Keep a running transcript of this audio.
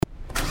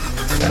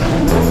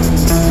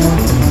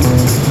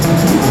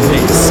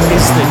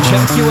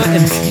Jaguar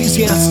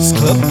Enthusiasts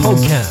Club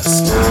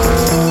podcast.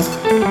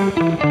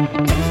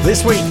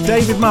 This week,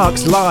 David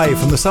Marks live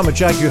from the Summer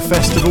Jaguar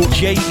Festival.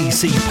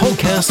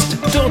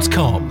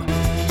 JECpodcast.com.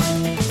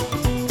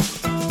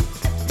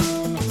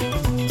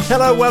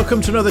 Hello,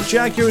 welcome to another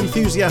Jaguar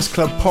Enthusiast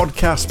Club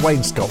podcast.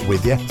 Wayne Scott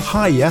with you.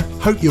 Hiya,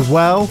 hope you're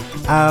well.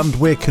 And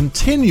we're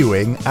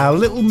continuing our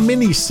little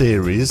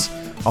mini-series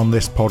on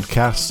this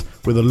podcast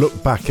with a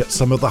look back at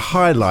some of the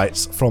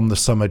highlights from the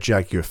Summer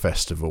Jaguar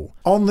Festival.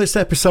 On this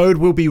episode,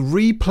 we'll be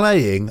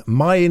replaying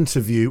my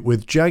interview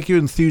with Jaguar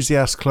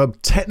Enthusiast Club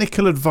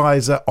Technical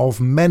Advisor of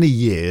many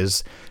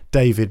years,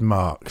 David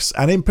Marks.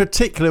 And in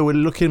particular, we're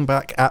looking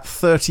back at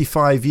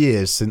 35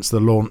 years since the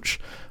launch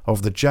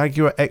of the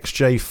Jaguar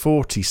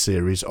XJ40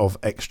 series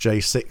of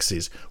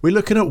XJ6s. We're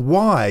looking at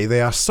why they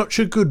are such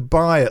a good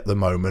buy at the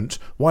moment,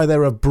 why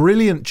they're a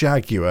brilliant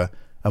Jaguar,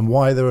 and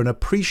why they're an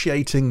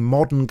appreciating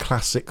modern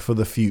classic for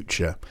the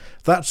future.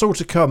 That's all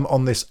to come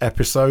on this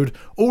episode.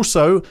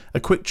 Also, a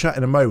quick chat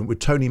in a moment with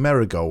Tony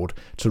Marigold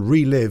to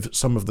relive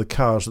some of the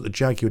cars that the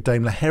Jaguar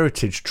Daimler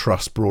Heritage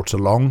Trust brought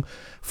along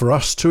for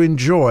us to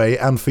enjoy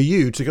and for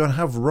you to go and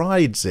have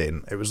rides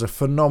in. It was a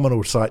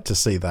phenomenal sight to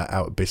see that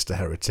out at Bicester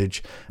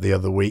Heritage the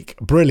other week.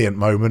 Brilliant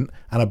moment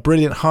and a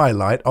brilliant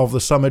highlight of the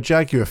Summer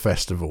Jaguar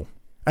Festival.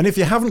 And if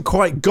you haven't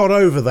quite got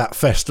over that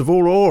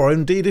festival, or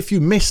indeed if you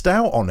missed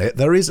out on it,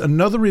 there is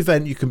another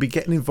event you can be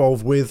getting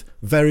involved with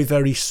very,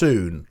 very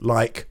soon,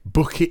 like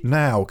book it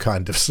now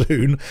kind of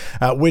soon.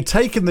 We're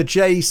taking the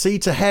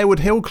JEC to Harewood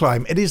Hill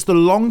Climb. It is the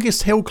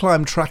longest hill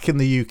climb track in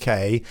the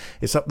UK.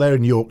 It's up there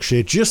in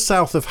Yorkshire, just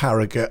south of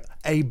Harrogate,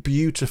 a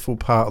beautiful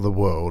part of the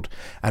world.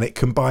 And it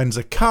combines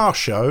a car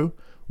show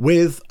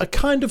with a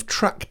kind of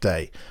track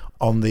day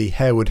on the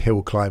Harewood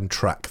Hill Climb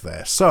track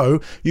there. So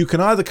you can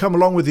either come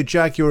along with your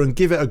Jaguar and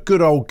give it a good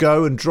old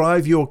go and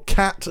drive your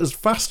cat as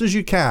fast as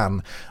you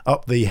can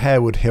up the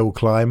Harewood Hill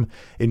Climb,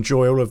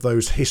 enjoy all of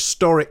those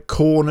historic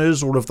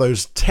corners, all of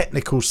those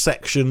technical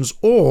sections,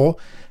 or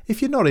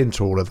if you're not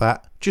into all of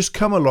that, just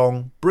come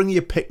along, bring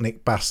your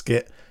picnic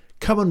basket,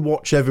 come and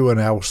watch everyone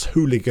else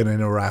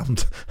hooliganing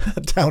around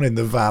down in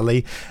the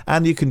valley,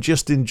 and you can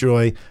just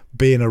enjoy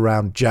being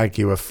around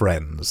Jaguar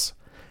friends.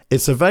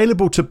 It's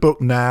available to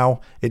book now.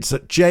 It's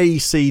at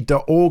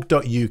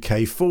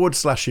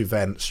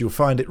jec.org.uk/events. You'll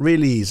find it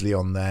really easily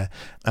on there.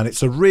 And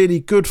it's a really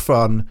good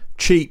fun,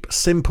 cheap,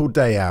 simple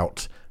day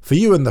out for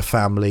you and the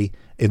family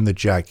in the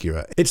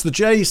Jaguar. It's the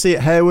JEC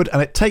at Harewood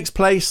and it takes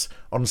place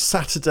on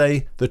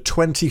Saturday, the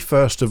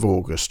 21st of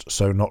August.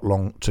 So not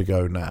long to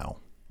go now.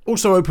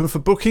 Also open for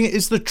booking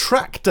is the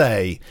track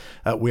day.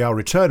 We are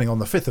returning on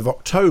the 5th of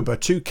October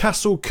to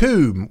Castle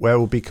Combe, where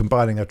we'll be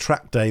combining a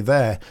track day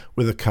there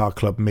with a car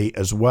club meet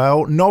as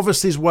well.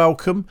 Novice is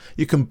welcome.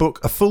 You can book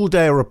a full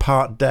day or a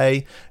part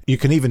day. You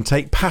can even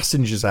take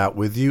passengers out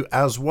with you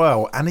as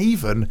well. And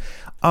even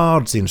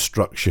ARDS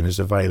instruction is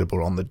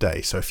available on the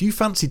day. So if you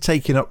fancy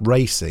taking up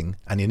racing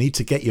and you need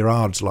to get your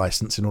ARDS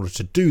licence in order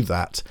to do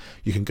that,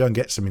 you can go and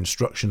get some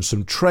instruction,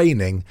 some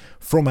training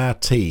from our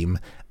team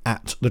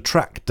at the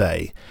track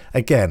day.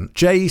 Again,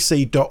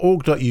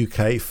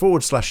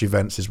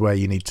 jec.org.uk/events is where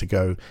you need to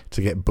go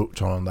to get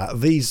booked on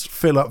that. These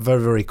fill up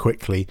very, very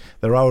quickly.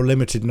 There are a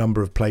limited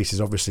number of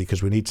places, obviously,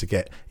 because we need to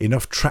get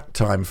enough track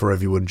time for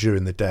everyone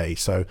during the day.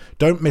 So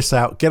don't miss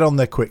out. Get on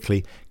there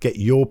quickly. Get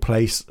your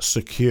place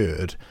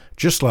secured,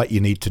 just like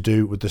you need to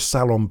do with the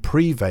Salon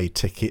Privé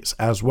tickets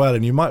as well.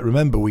 And you might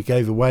remember we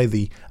gave away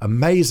the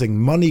amazing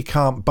Money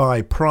Can't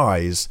Buy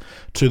prize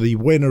to the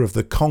winner of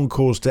the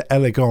Concours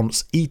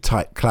d'Elegance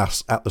E-Type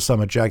class at the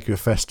Summer Jaguar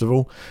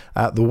Festival.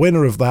 The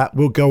winner of that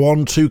will go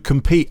on to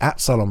compete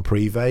at Salon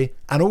Privé,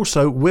 and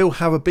also we'll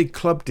have a big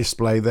club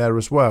display there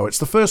as well. It's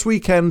the first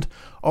weekend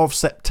of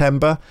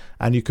September,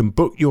 and you can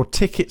book your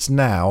tickets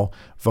now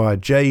via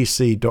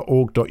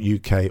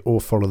jec.org.uk or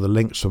follow the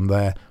links from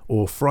there,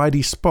 or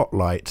Friday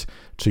Spotlight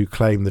to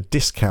claim the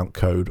discount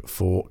code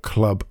for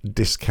club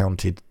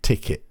discounted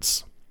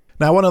tickets.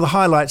 Now, one of the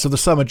highlights of the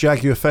Summer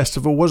Jaguar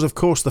Festival was, of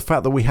course, the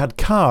fact that we had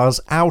cars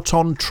out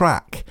on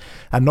track.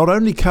 And not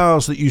only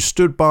cars that you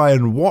stood by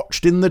and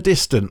watched in the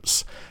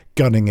distance,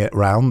 gunning it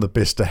round the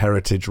Bicester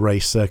Heritage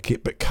race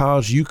circuit, but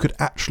cars you could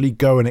actually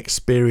go and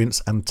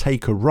experience and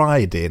take a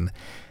ride in.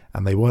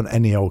 And they weren't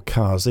any old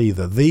cars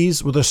either.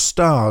 These were the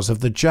stars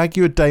of the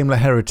Jaguar Daimler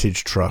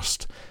Heritage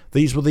Trust.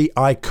 These were the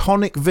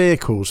iconic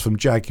vehicles from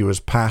Jaguar's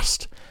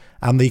past.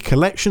 And the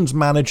collections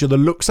manager that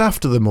looks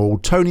after them all,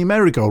 Tony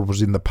Marigold,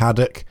 was in the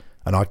paddock,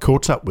 and I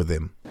caught up with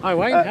him. Hi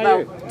Wayne, how are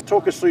you?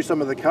 Talk us through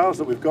some of the cars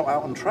that we've got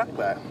out on track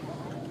there.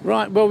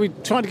 Right, well we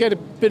tried to get a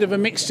bit of a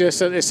mixture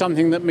so there's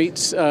something that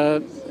meets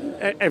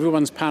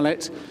everyone's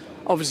palate.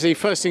 Obviously,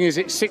 first thing is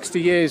it's 60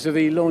 years of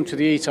the launch of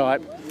the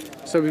E-Type.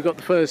 So we've got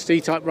the first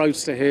E-Type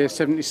Roadster here,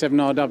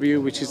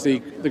 77RW, which is the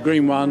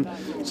green one.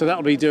 So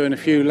that'll be doing a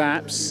few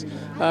laps.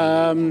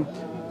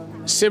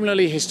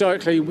 Similarly,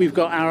 historically, we've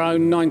got our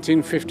own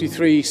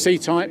 1953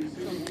 C-Type,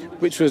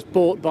 which was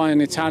bought by an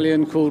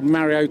Italian called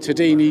Mario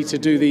Tadini to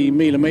do the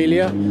Mille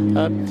Miglia.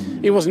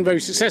 He wasn't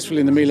very successful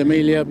in the Mille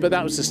Miglia, but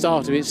that was the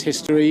start of its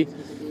history.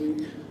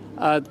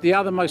 The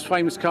other most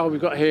famous car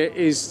we've got here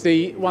is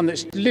the one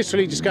that's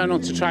literally just going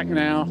onto track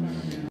now.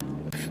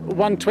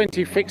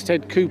 120 fixed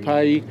head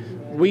coupe.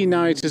 We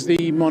know it as the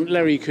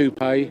Montlhéry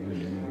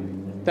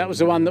coupe. That was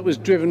the one that was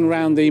driven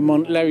around the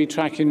Montlhéry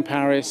track in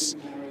Paris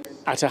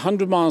at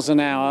 100 miles an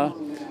hour,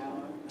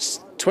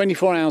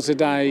 24 hours a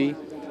day,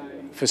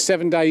 for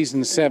 7 days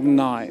and 7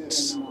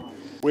 nights.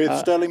 With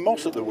Sterling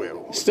Moss at the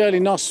wheel.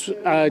 Sterling Moss,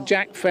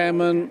 Jack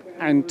Fairman,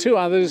 and 2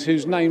 others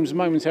whose names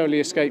momentarily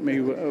escape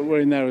me were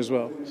in there as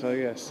well. So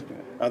yes.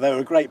 They were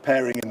a great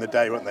pairing in the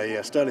day, weren't they?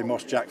 Sterling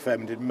Moss, Jack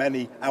Fairman did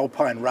many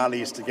Alpine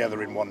rallies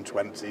together in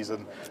 120s,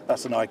 and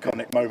that's an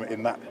iconic moment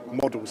in that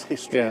model's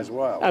history as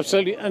well.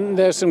 Absolutely, and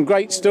there's some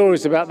great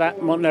stories about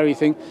that Montlhéry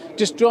thing.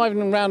 Just driving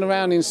them round and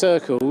round in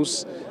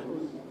circles,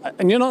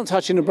 and you're not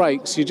touching the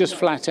brakes, you're just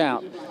flat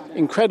out.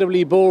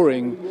 Incredibly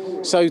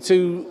boring. So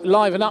to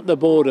liven up the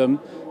boredom,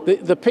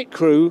 the pit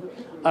crew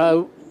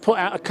put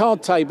out a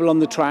card table on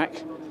the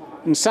track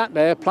and sat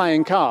there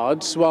playing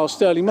cards while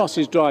Sterling Moss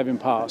is driving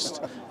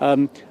past.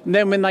 And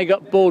then when they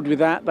got bored with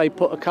that, they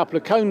put a couple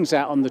of cones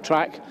out on the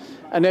track,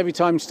 and every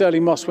time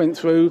Sterling Moss went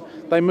through,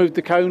 they moved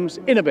the cones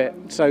in a bit.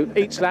 So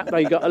each lap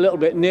they got a little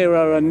bit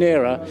nearer and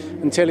nearer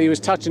until he was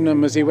touching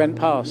them as he went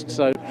past.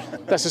 So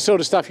that's the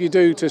sort of stuff you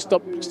do to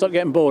stop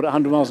getting bored at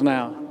 100 miles an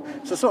hour.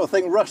 It's the sort of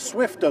thing Russ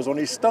Swift does on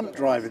his stunt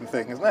driving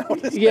thing, isn't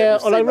it? Yeah,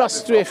 although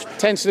Russ Swift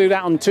tends to do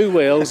that on 2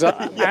 wheels.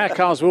 Our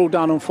cars were all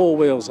done on 4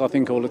 wheels, I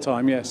think, all the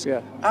time, yes,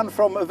 yeah. And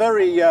from a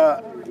very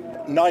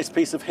nice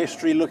piece of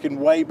history looking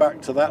way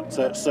back to that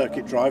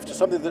circuit drive to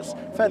something that's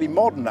fairly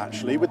modern,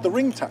 actually, with the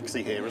ring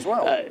taxi here as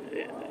well.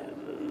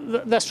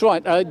 That's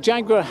right.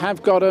 Jaguar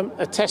have got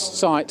a test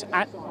site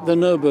at the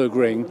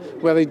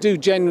Nürburgring where they do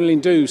generally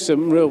do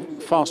some real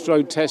fast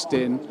road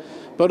testing.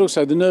 But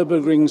also the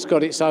Nürburgring's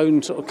got its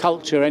own sort of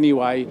culture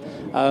anyway,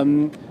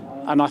 and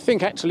I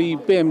think actually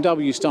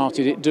BMW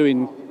started it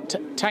doing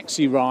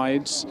taxi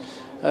rides,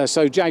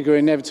 so Jaguar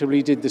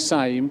inevitably did the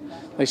same.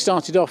 They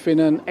started off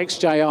in an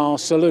XJR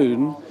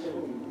saloon,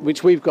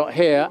 which we've got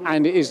here,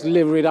 and it is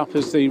liveried up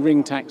as the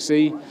ring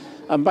taxi,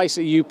 and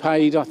basically you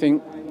paid, I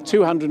think,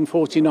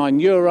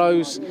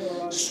 €249,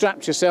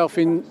 strapped yourself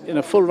in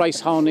a full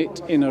race harness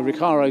in a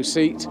Recaro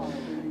seat,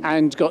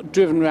 and got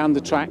driven around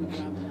the track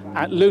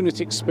at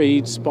lunatic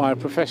speeds by a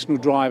professional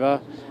driver,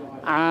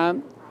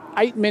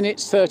 8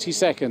 minutes 30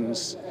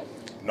 seconds.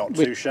 Not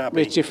too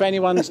shabby. Which, if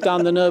anyone's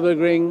done the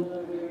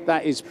Nürburgring,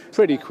 that is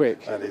pretty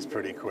quick. That is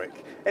pretty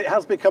quick. It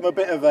has become a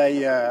bit of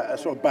a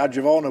sort of badge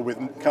of honour with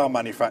car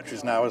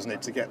manufacturers now, hasn't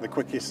it, to get the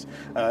quickest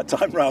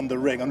time round the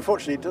ring.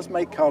 Unfortunately, it does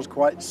make cars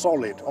quite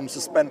solid on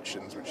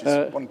suspensions, which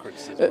is one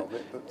criticism of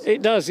it. But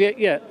it does,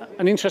 yeah.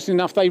 And interesting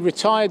enough, they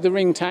retired the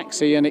ring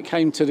taxi and it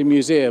came to the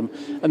museum,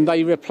 and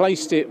they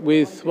replaced it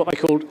with what they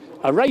called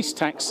a race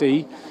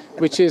taxi,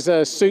 which is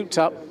a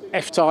souped-up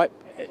F-type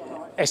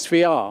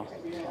SVR.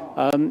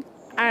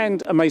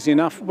 And amazingly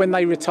enough, when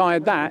they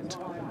retired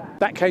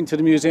that came to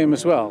the museum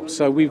as well.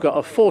 So we've got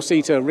a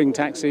 4-seater ring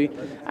taxi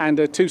and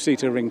a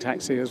 2-seater ring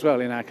taxi as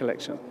well in our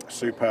collection.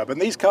 Superb. And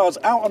these cars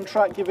out on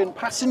track giving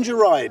passenger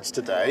rides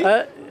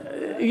today?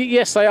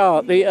 Yes, they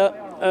are.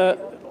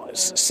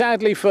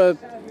 Sadly for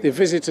the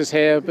visitors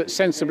here, but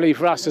sensibly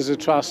for us as a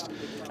trust,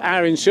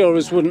 our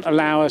insurers wouldn't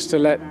allow us to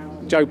let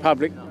Joe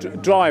Public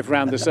drive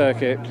around the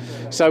circuit.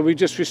 So we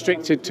just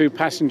restricted to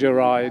passenger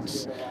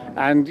rides.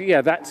 And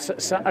yeah, that's,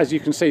 as you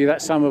can see,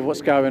 that's some of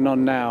what's going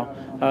on now.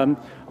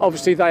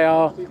 Obviously, they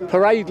are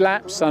parade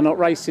laps, they're not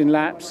racing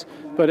laps,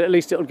 but at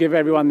least it'll give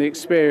everyone the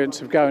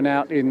experience of going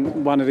out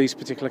in one of these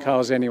particular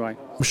cars anyway.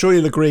 I'm sure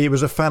you'll agree it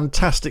was a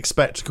fantastic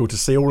spectacle to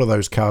see all of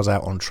those cars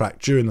out on track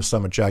during the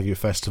Summer Jaguar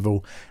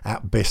Festival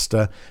at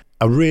Bicester.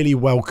 A really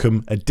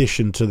welcome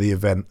addition to the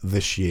event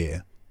this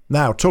year.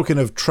 Now, talking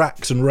of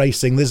tracks and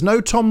racing, there's no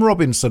Tom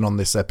Robinson on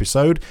this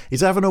episode. He's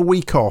having a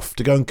week off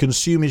to go and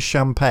consume his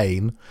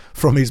champagne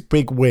from his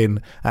big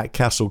win at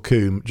Castle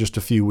Combe just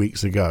a few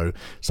weeks ago.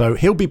 So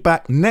he'll be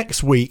back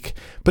next week,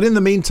 but in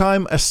the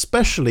meantime, a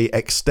specially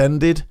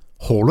extended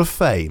Hall of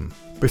Fame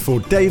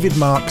before David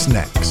Marks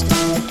next.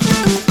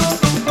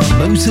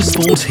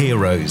 Motorsport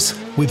Heroes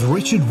with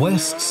Richard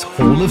West's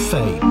Hall of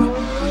Fame.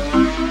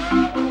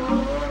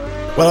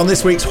 Well, on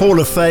this week's Hall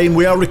of Fame,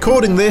 we are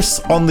recording this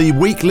on the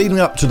week leading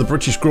up to the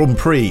British Grand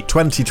Prix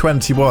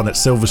 2021 at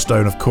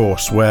Silverstone, of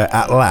course, where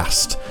at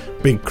last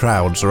big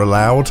crowds are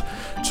allowed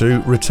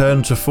to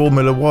return to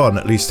Formula One,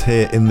 at least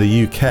here in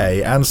the UK.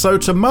 And so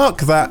to mark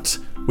that,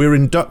 we're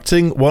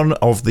inducting one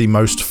of the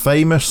most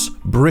famous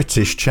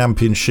British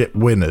Championship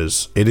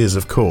winners. It is,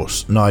 of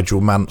course,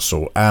 Nigel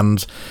Mansell.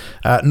 And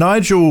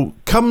Nigel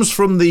comes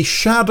from the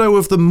shadow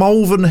of the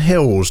Malvern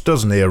Hills,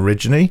 doesn't he,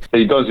 originally?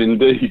 He does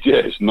indeed,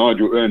 yes.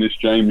 Nigel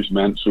Ernest James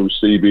Mansell,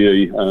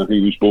 CBE. He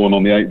was born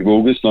on the 8th of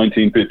August,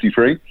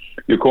 1953.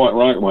 You're quite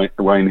right,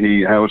 Wayne.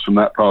 He hails from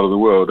that part of the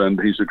world, and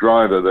he's a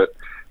driver that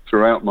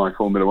throughout my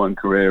Formula One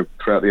career,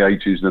 throughout the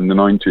 80s and the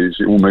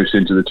 90s, almost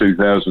into the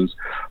 2000s,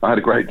 I had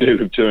a great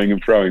deal of toing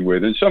and froing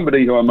with. And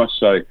somebody who I must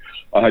say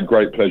I had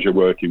great pleasure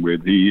working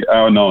with.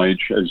 Our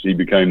Nige, as he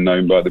became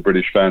known by the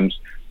British fans,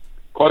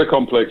 quite a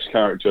complex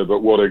character, but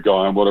what a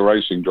guy and what a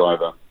racing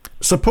driver.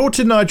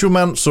 Supporting Nigel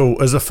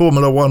Mansell as a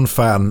Formula One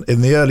fan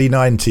in the early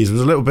 90s was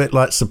a little bit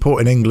like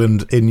supporting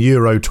England in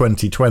Euro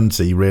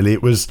 2020, really.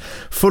 It was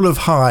full of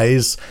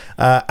highs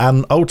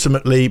and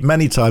ultimately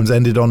many times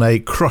ended on a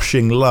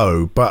crushing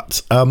low.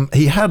 But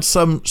he had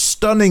some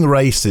stunning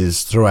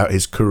races throughout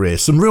his career,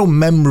 some real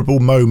memorable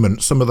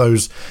moments, some of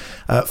those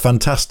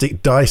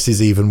fantastic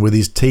dices even with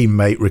his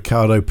teammate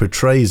Riccardo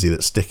Patrese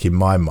that stick in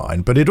my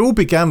mind. But it all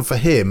began for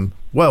him,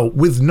 well,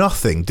 with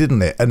nothing,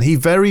 didn't it? And he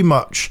very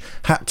much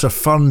had to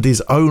fund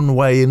his own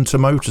way into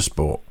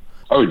motorsport.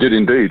 Oh, he did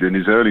indeed. In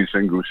his early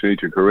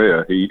single-seater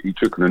career, he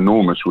took an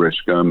enormous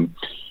risk. He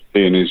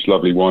and his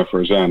lovely wife,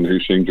 Roseanne, who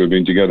seemed to have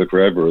been together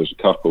forever as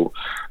a couple.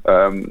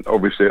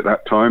 Obviously, at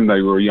that time,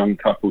 they were a young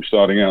couple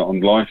starting out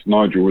on life.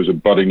 Nigel was a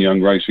budding young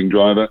racing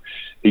driver.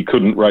 He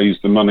couldn't raise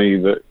the money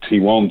that he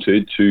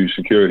wanted to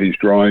secure his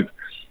drive,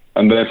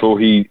 and therefore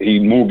he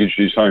mortgaged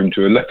his home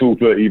to a level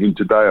that even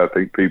today I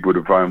think people would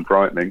have found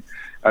frightening.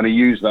 And he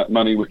used that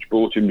money, which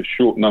bought him a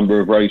short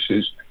number of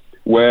races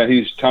where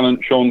his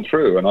talent shone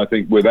through. And I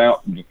think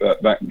without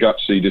that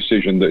gutsy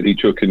decision that he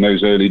took in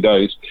those early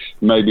days,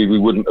 maybe we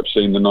wouldn't have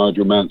seen the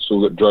Nigel Mansell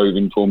that drove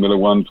in Formula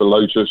One for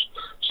Lotus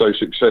so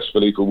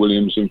successfully for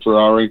Williams and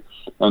Ferrari,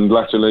 and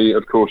latterly,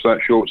 of course, that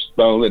short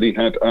spell that he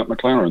had at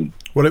McLaren.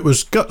 Well, it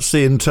was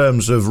gutsy in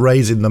terms of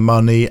raising the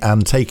money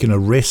and taking a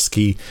risk.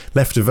 He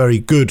left a very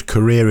good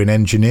career in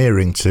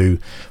engineering to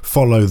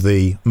follow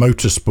the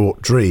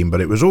motorsport dream,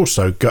 but it was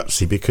also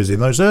gutsy because in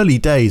those early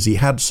days he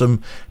had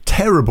some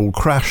terrible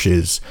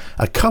crashes,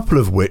 a couple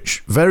of which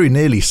very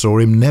nearly saw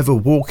him never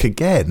walk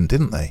again,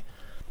 didn't they?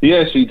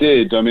 Yes, he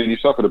did. I mean, he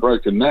suffered a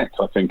broken neck,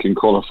 I think, in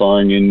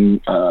qualifying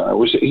in,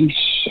 was it in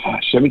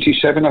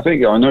 77, I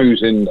think? I know he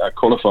was in a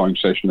qualifying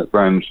session at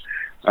Brands,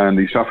 and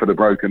he suffered a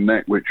broken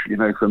neck, which, you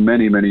know, for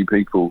many, many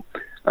people,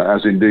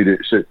 as indeed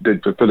it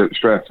did for Philip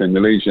Straff in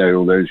the Ligier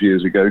all those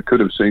years ago, could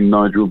have seen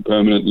Nigel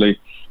permanently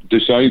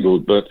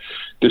disabled. But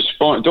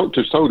despite,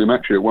 doctors told him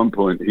actually at one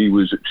point he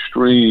was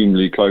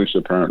extremely close,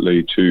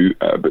 apparently, to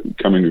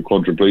becoming a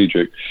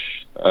quadriplegic.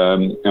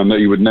 And that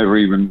he would never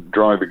even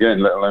drive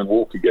again, let alone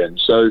walk again.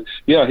 So,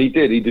 yeah, he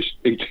did. He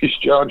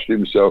discharged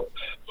himself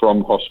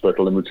from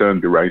hospital and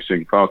returned to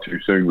racing far too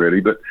soon, really.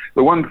 But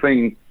the one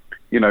thing,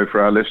 you know, for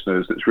our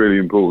listeners that's really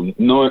important,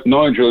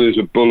 Nigel is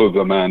a bull of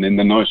a man in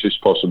the nicest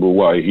possible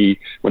way.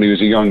 When he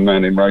was a young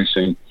man in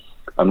racing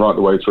and right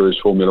the way through his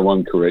Formula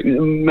One career,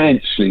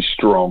 immensely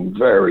strong,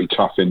 very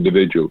tough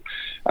individual.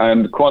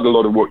 And quite a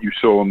lot of what you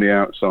saw on the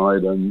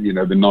outside and, you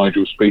know, the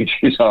Nigel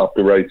speeches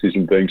after races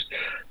and things,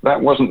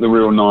 that wasn't the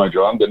real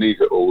Nigel. Underneath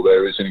it all,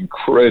 there is an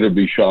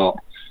incredibly sharp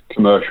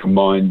commercial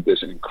mind.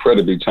 There's an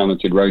incredibly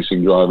talented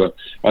racing driver.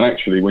 And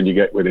actually, when you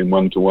get with him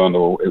one-to-one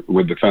or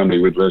with the family,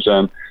 with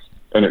Roseanne,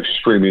 an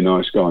extremely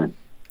nice guy.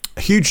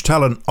 Huge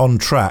talent on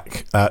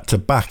track to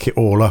back it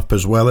all up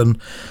as well.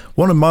 And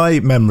one of my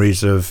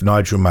memories of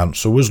Nigel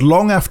Mansell was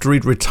long after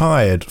he'd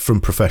retired from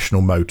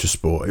professional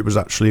motorsport. It was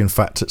actually, in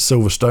fact, at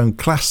Silverstone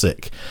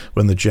Classic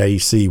when the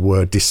JEC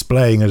were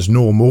displaying as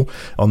normal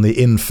on the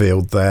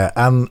infield there.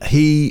 And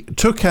he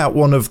took out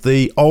one of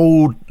the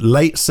old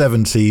late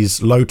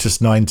 70s Lotus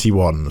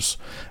 91s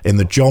in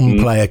the John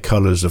Player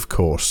colours, of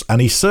course. And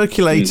he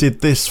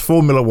circulated this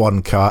Formula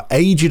One car,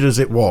 aged as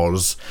it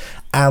was,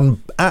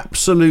 and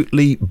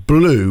absolutely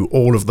blew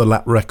all of the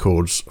lap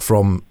records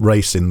from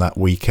racing that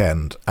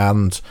weekend.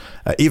 And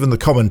even the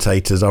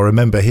commentators, I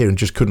remember hearing,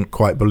 just couldn't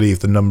quite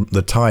believe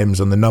the times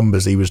and the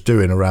numbers he was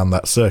doing around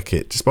that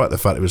circuit, despite the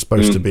fact it was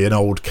supposed to be an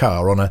old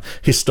car on a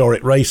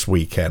historic race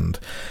weekend.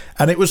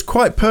 And it was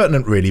quite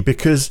pertinent, really,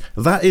 because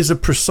that is a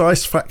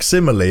precise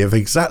facsimile of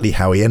exactly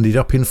how he ended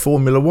up in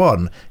Formula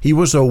One. He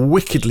was a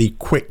wickedly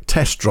quick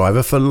test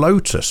driver for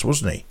Lotus,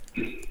 wasn't he?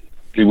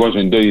 He was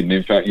indeed, and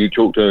in fact, you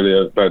talked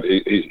earlier about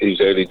his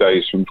early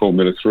days from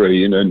Formula 3.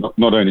 You know,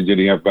 not only did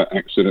he have that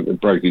accident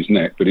that broke his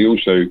neck, but he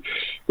also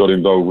got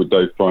involved with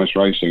Dave Price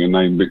Racing, a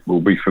name that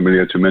will be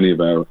familiar to many of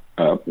our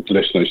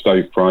listeners.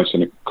 Dave Price,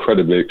 an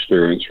incredibly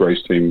experienced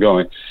race team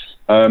guy.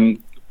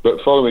 But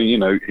following, you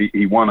know,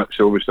 he won at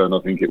Silverstone,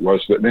 I think it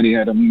was, but then he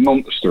had a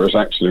monstrous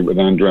accident with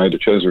Andrea de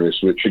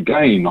Cesaris, which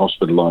again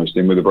hospitalised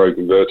him with a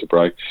broken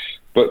vertebrae.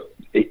 But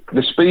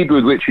the speed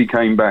with which he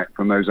came back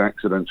from those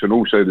accidents, and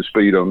also the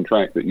speed on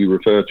track that you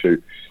refer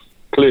to,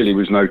 clearly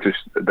was noticed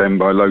then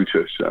by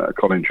Lotus.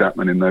 Colin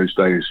Chapman in those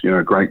days, you know,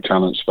 a great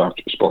talent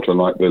spotter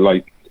like the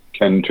late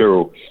Ken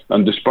Tyrrell.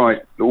 And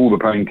despite all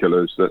the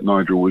painkillers that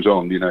Nigel was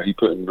on, you know, he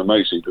put in an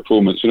amazing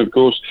performance. And of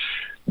course,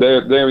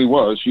 there he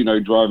was, you know,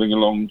 driving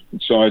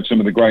alongside some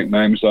of the great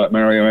names like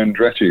Mario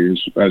Andretti,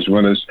 as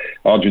well as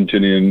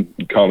Argentinian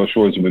Carlos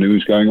Reutemann, who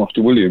was going off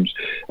to Williams.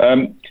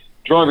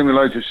 Driving the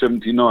Lotus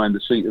 79,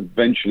 the seat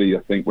eventually, I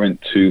think, went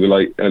to the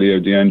late Elio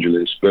De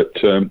Angelis. But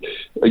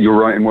you're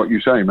right in what you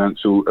say.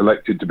 Mansell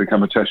elected to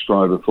become a test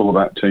driver for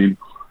that team.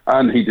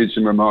 And he did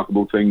some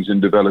remarkable things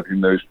in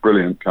developing those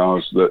brilliant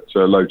cars that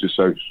Lotus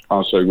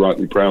are so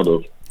rightly proud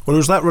of. Well, it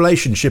was that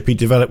relationship he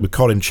developed with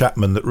Colin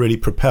Chapman that really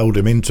propelled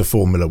him into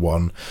Formula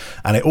One.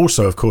 And it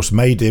also, of course,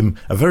 made him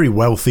a very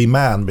wealthy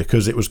man,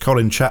 because it was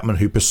Colin Chapman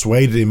who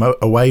persuaded him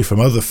away from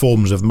other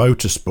forms of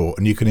motorsport.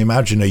 And you can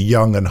imagine a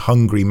young and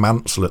hungry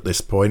Mansell at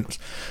this point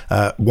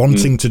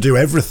wanting to do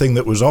everything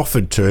that was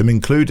offered to him,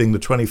 including the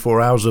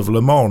 24 Hours of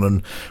Le Mans,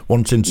 and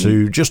wanting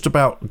to just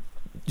about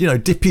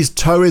dip his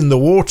toe in the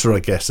water, I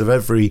guess, of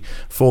every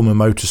form of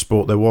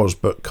motorsport there was.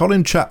 But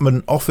Colin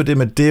Chapman offered him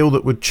a deal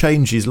that would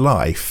change his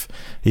life.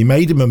 He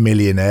made him a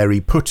millionaire.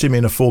 He put him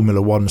in a Formula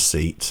One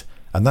seat.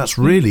 And that's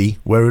really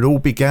where it all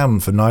began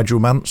for Nigel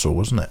Mansell,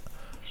 wasn't it?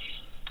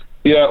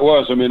 Yeah, it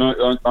was. I mean,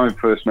 I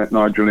first met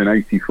Nigel in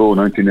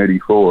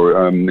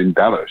 1984, in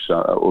Dallas.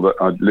 Although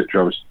I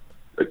was,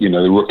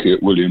 the rookie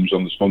at Williams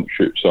on the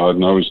sponsorship side,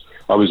 and I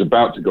was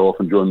about to go off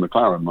and join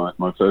McLaren.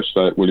 My first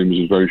day at Williams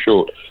was very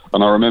short.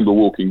 And I remember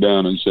walking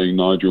down and seeing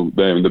Nigel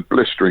there in the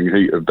blistering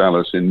heat of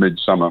Dallas in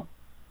midsummer.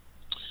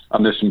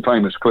 And there's some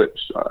famous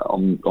clips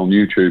on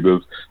YouTube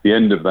of the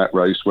end of that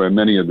race where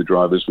many of the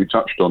drivers, we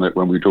touched on it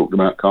when we talked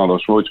about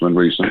Carlos Reutemann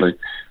recently,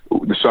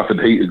 suffered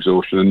heat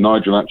exhaustion, and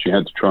Nigel actually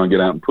had to try and get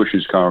out and push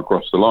his car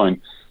across the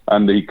line.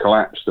 And he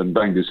collapsed and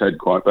banged his head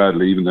quite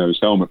badly, even though his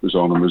helmet was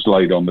on, and was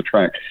laid on the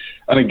track.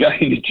 And again,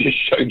 it just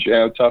showed you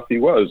how tough he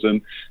was.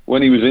 And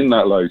when he was in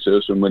that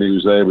Lotus, and when he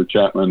was there with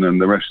Chapman and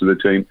the rest of the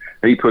team,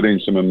 he put in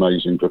some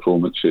amazing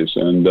performances.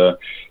 And,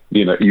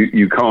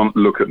 you can't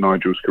look at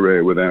Nigel's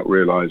career without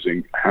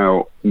realising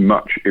how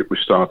much it was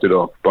started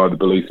off by the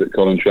belief that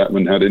Colin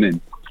Chapman had in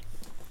him.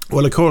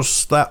 Well, of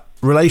course, that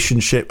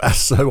relationship, as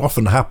so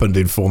often happened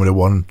in Formula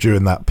One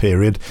during that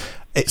period,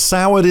 it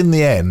soured in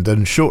the end,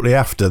 and shortly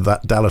after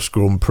that Dallas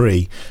Grand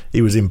Prix,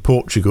 he was in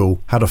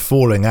Portugal, had a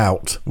falling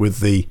out with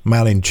the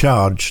man in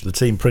charge, the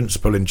team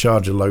principal in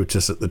charge of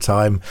Lotus at the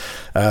time,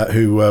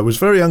 who was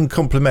very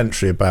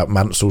uncomplimentary about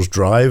Mansell's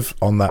drive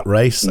on that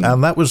race,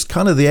 and that was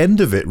kind of the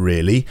end of it,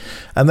 really.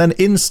 And then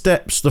in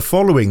steps the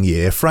following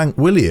year, Frank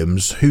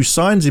Williams, who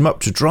signs him up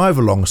to drive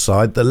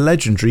alongside the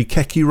legendary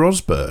Keke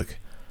Rosberg.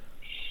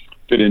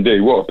 Did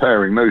indeed. What a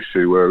pairing those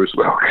two were as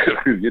well.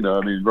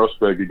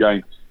 Rosberg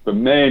again, for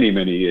many,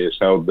 many years,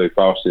 held the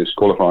fastest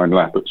qualifying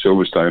lap at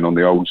Silverstone on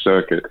the old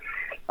circuit.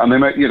 And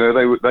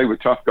they were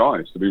tough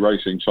guys to be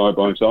racing side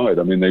by side.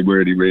 I mean, they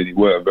really, really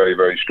were very,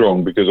 very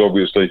strong, because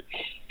obviously,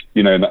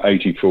 in the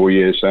 84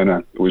 year,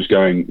 Senna was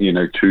going,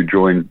 to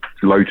join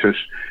Lotus.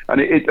 And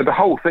the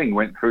whole thing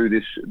went through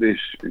this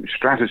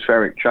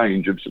stratospheric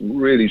change of some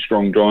really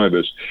strong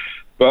drivers.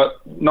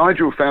 But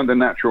Nigel found a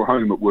natural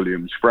home at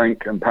Williams.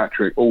 Frank and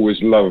Patrick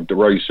always loved the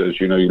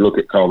racers. You look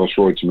at Carlos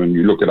Reutemann,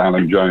 you look at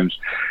Alan Jones,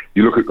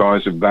 you look at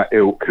guys of that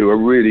ilk who are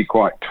really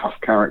quite tough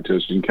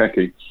characters in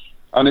Keke.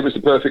 And it was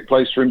the perfect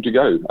place for him to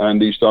go. And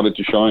he started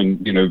to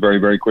shine, very,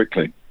 very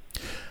quickly.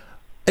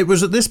 It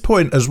was at this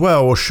point as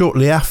well, or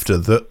shortly after,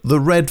 that the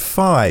Red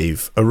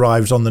 5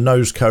 arrives on the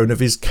nose cone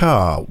of his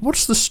car.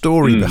 What's the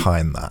story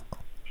behind that?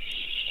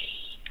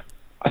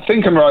 I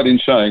think I'm right in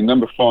saying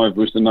number 5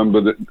 was the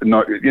number that,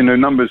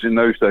 numbers in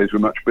those days were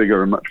much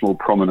bigger and much more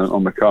prominent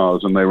on the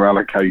cars, and they were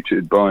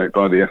allocated by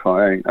the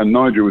FIA. And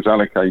Nigel was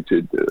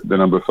allocated the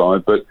number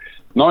 5, but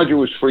Nigel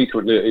was he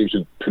was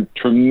a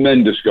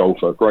tremendous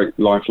golfer, great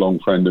lifelong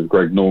friend of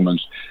Greg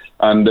Norman's.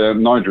 And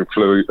Nigel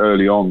flew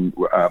early on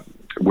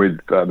with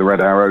the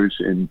Red Arrows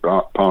in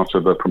part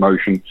of a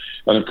promotion.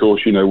 And of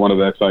course, one of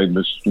their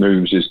famous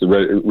moves is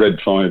the Red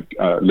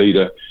 5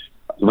 leader.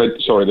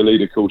 The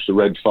leader calls the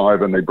Red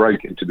 5, and they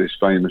break into this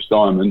famous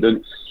diamond.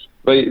 And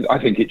I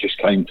think it just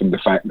came from the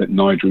fact that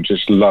Nigel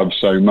just loved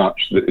so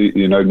much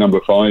that, number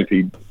 5,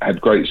 he had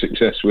great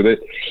success with it,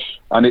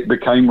 and it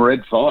became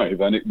Red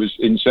 5, and it was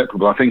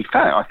inseparable. I think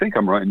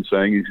I'm right in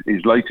saying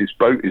his latest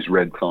boat is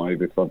Red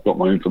 5, if I've got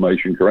my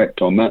information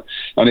correct on that,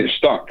 and it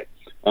stuck.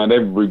 And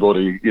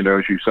everybody,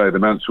 as you say, the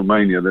Mansell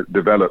mania that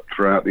developed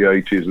throughout the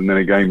 80s, and then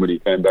again when he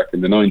came back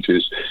in the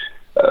 90s,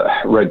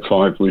 Red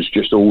 5 was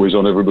just always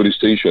on everybody's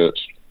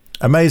T-shirts.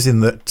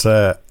 Amazing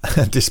that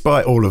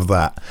despite all of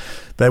that,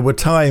 there were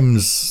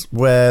times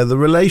where the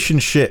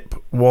relationship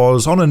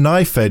was on a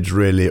knife edge,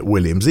 really, at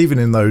Williams, even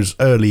in those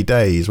early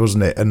days,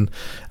 wasn't it? And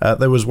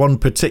there was one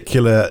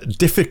particular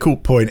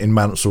difficult point in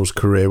Mansell's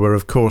career where,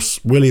 of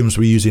course, Williams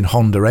were using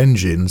Honda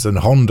engines, and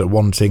Honda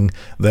wanting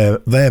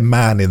their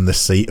man in the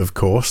seat, of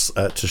course,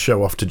 to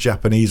show off to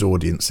Japanese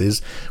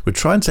audiences, were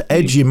trying to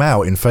edge him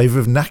out in favour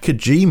of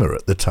Nakajima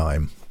at the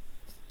time.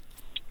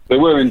 They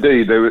were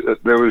indeed. There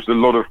was a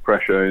lot of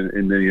pressure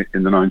in the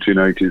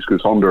 1980s,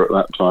 because Honda at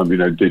that time,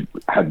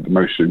 had the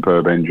most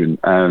superb engine,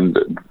 and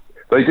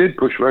they did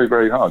push very,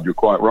 very hard. You're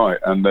quite right,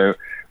 and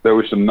there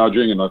was some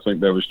nudging, and I think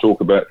there was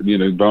talk about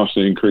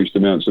vastly increased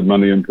amounts of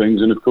money and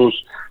things. And of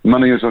course,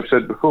 money, as I've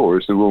said before,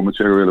 is the raw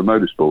material of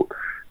motorsport,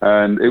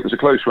 and it was a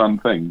close run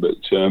thing.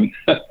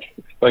 But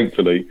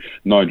thankfully,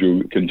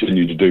 Nigel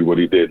continued to do what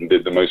he did and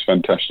did the most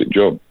fantastic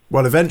job.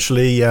 Well,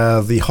 eventually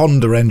the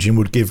Honda engine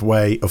would give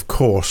way, of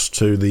course,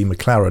 to the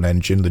McLaren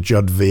engine, the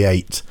Judd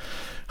V8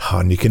 Oh,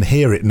 and you can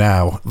hear it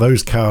now.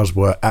 Those cars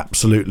were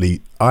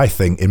absolutely, I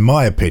think, in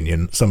my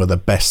opinion, some of the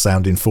best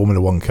sounding Formula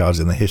One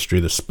cars in the history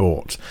of the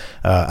sport.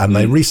 And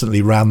they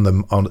recently ran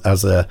them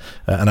as an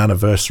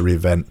anniversary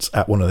event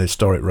at one of the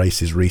historic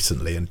races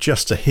recently. And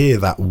just to hear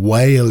that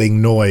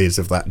wailing noise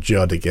of that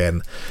Judd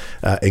again,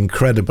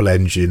 incredible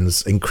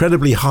engines,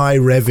 incredibly high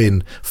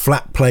revving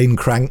flat plane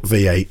crank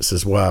V8s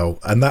as well.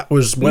 And that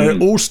was where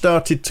it all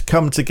started to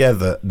come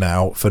together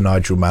now for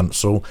Nigel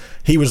Mansell.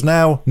 He was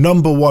now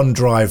number one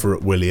driver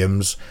at Williams.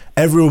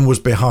 Everyone was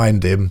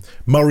behind him.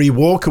 Murray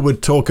Walker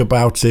would talk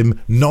about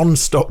him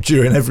non-stop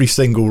during every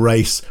single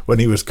race when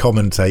he was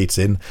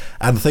commentating,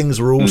 and things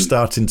were all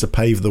starting to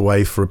pave the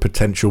way for a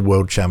potential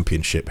world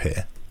championship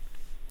here.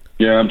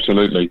 Yeah,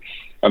 absolutely.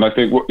 And I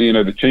think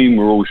the team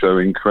were also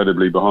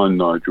incredibly behind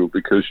Nigel,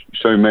 because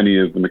so many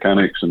of the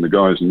mechanics and the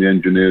guys and the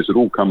engineers had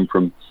all come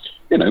from,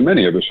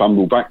 many of us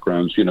humble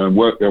backgrounds, and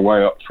worked their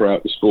way up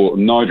throughout the sport.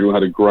 And Nigel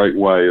had a great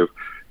way of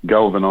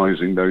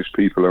galvanising those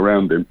people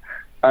around him.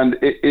 And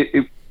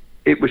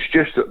it was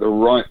just at the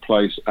right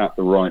place at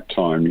the right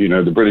time.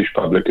 The British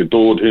public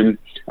adored him,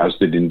 as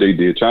did indeed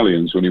the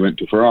Italians when he went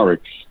to Ferrari.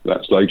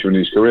 That's later in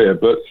his career.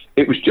 But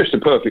it was just a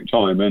perfect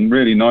time. And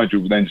really,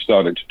 Nigel then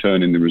started to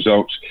turn in the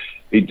results.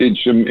 He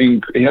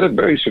had a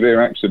very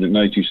severe accident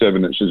in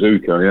 '87 at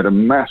Suzuka. He had a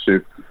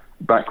massive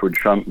backward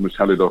shunt and was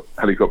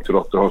helicoptered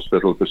off to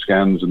hospital for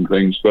scans and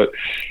things. But,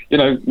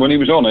 when he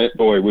was on it,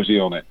 boy, was he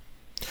on it.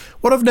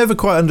 What I've never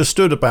quite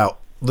understood about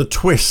the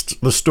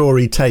twist the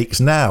story takes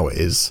now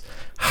is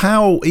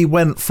how he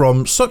went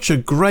from such a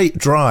great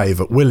drive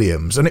at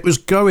Williams, and it was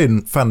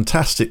going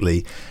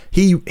fantastically.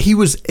 He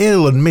was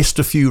ill and missed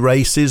a few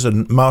races,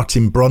 and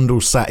Martin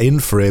Brundle sat in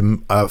for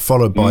him,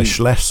 followed by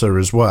Schlesser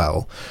as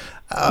well.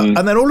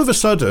 And then all of a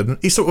sudden,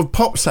 he sort of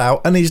pops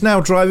out and he's now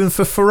driving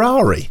for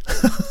Ferrari.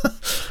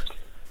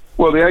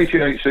 Well, the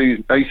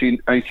 87,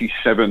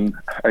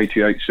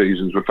 88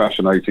 seasons were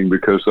fascinating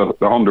because the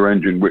Honda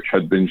engine, which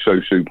had been so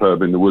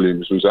superb in the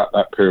Williams, was at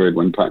that period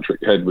when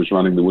Patrick Head was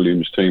running the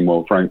Williams team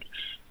while Frank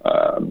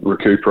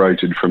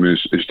recuperated from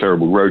his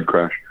terrible road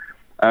crash.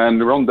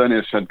 And Ron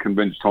Dennis had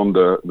convinced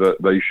Honda that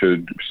they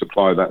should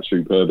supply that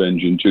superb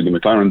engine to the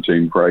McLaren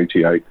team for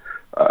 88,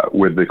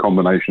 with the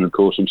combination, of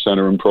course, of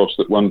Senna and Prost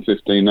that won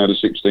 15 out of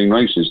 16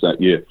 races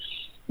that year.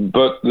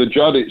 But the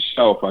Judd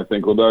itself, I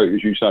think, although,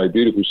 as you say,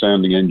 beautiful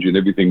sounding engine,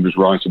 everything was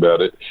right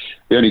about it.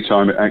 The only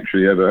time it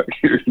actually ever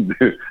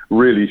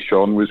really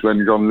shone was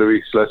when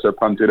Jean-Louis Schlesser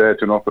punted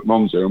Ayrton off at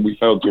Monza and we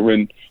failed to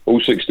win all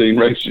 16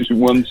 races in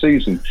one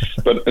season.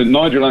 But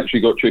Nigel actually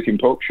got chicken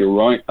pox, you're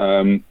right.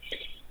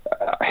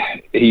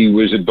 He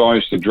was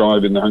advised to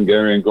drive in the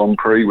Hungarian Grand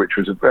Prix, which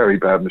was a very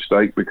bad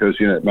mistake because,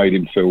 it made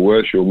him feel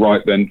worse. You're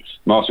right. Then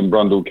Martin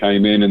Brundle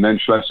came in and then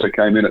Schlesser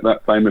came in at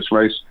that famous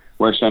race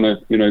where Senna,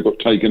 got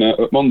taken out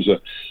at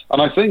Monza.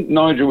 And I think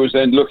Nigel was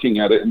then looking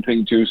at it and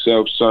thinking to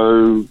himself,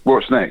 so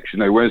what's next?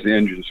 Where's the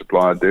engine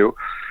supplier deal?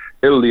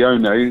 Il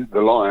Leone,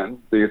 the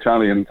Lion, the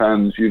Italian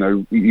fans,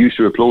 used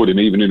to applaud him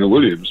even in a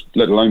Williams,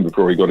 let alone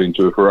before he got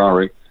into a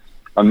Ferrari.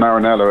 And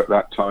Maranello at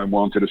that time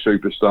wanted a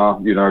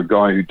superstar, a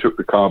guy who took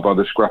the car by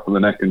the scruff of the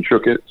neck and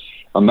shook it.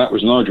 And that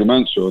was Nigel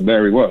Mansell. And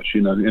there he was,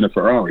 in a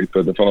Ferrari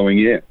for the following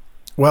year.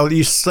 Well,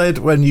 you said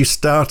when you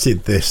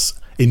started this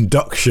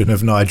induction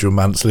of Nigel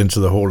Mansell into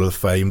the Hall of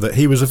Fame that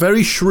he was a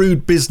very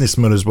shrewd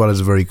businessman as well as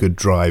a very good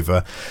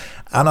driver.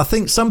 And I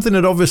think something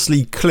had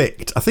obviously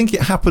clicked. I think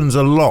it happens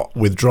a lot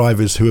with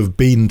drivers who have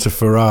been to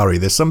Ferrari.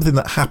 There's something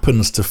that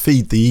happens to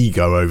feed the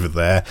ego over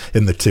there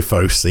in the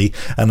Tifosi.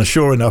 And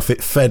sure enough,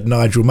 it fed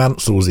Nigel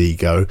Mansell's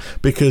ego,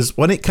 because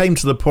when it came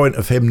to the point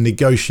of him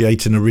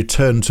negotiating a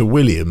return to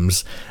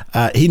Williams,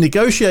 he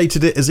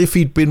negotiated it as if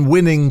he'd been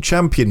winning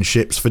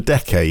championships for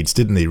decades,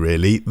 didn't he,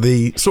 really?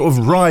 The sort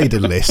of rider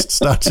list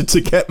started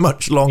to get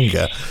much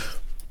longer.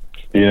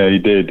 Yeah, he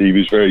did. He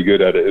was very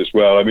good at it as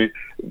well. I mean,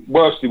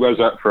 whilst he was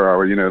at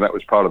Ferrari, that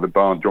was part of the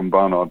John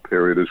Barnard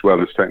period as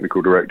well as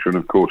technical director. And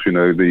of course,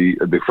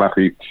 the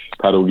flappy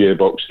paddle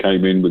gearbox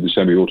came in with the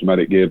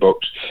semi-automatic gearbox.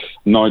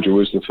 Nigel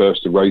was the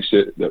first to race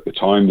it. At the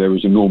time, there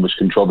was enormous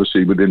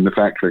controversy within the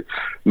factory.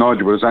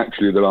 Nigel was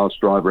actually the last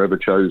driver ever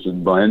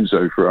chosen by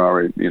Enzo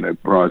Ferrari,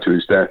 prior to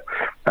his death.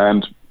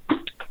 And,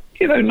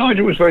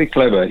 Nigel was very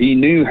clever. He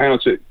knew how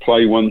to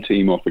play one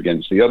team off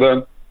against the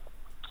other.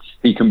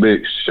 He can be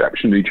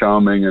exceptionally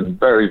charming and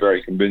very,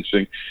 very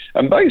convincing.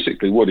 And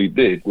basically what he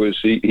did was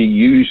he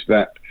used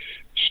that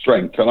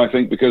strength. And I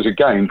think because,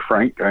 again,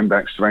 Frank, going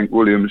back to Frank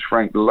Williams,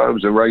 Frank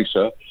loves a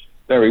racer.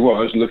 There he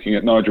was looking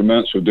at Nigel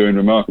Mansell doing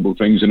remarkable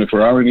things in a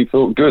Ferrari, and he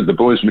thought, good, the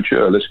boy's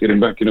mature, let's get him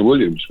back in a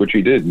Williams, which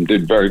he did, and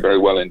did very, very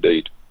well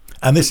indeed.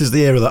 And this is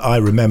the era that I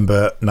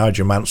remember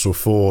Nigel Mansell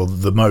for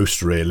the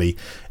most, really.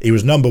 He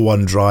was number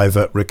one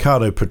driver.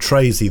 Riccardo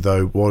Patrese,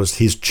 though, was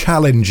his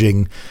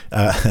challenging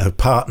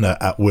partner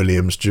at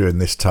Williams during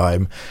this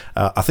time.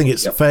 I think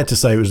it's fair to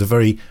say it was a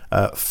very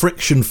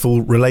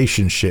frictionful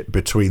relationship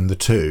between the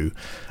two.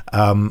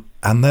 And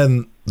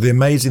then the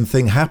amazing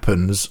thing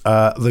happens.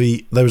 There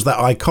was that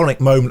iconic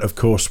moment, of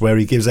course, where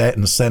he gives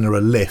Ayrton Senna a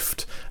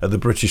lift at the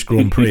British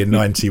Grand Prix in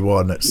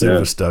 '91 at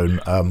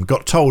Silverstone.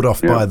 Got told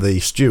off by the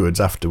stewards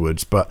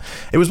afterwards, but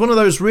it was one of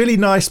those really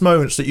nice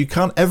moments that you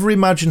can't ever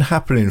imagine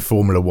happening in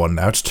Formula One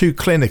now. It's too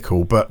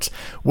clinical, but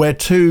where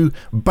two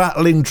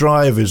battling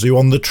drivers who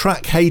on the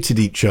track hated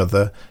each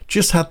other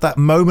just had that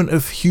moment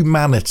of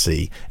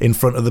humanity in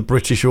front of the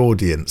British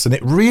audience, and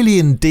it really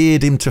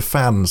endeared him to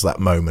fans, that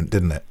moment,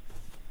 didn't it?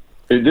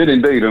 It did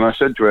indeed, and I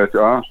said to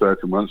Ayrton, I asked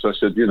Ayrton once, I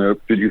said,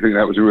 did you think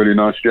that was a really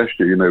nice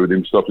gesture, with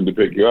him stopping to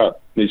pick you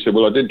up? And he said,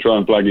 well, I did try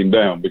and flag him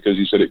down, because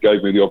he said it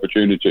gave me the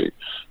opportunity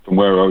from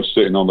where I was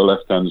sitting on the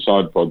left-hand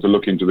side pod to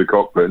look into the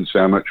cockpit and see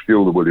how much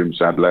fuel the Williams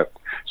had left.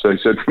 So he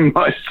said, from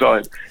my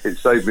side, it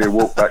saved me a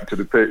walk back to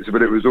the pits,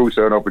 but it was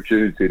also an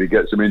opportunity to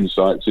get some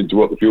insights into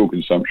what the fuel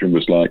consumption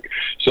was like.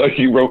 So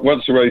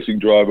once a racing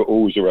driver,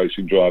 always a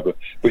racing driver.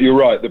 But you're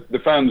right, the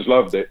fans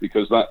loved it,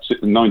 because that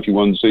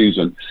 91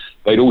 season,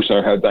 they'd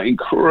also had that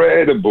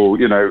incredible,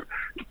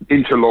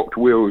 interlocked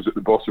wheels at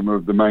the bottom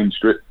of the main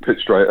pit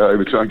straight at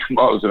over 200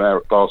 miles an hour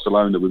at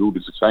Barcelona, with all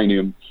the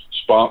titanium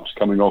sparks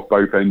coming off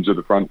both ends of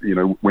the front,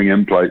 wing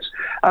end plates.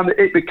 And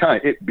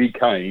it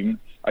became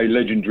a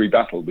legendary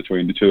battle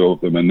between the two of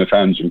them, and the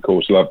fans, of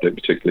course, loved it,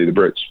 particularly the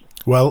Brits.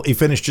 Well, he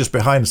finished just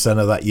behind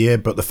Senna that year,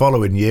 but the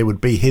following year would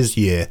be his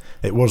year.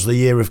 It was the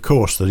year, of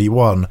course, that he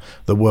won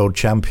the World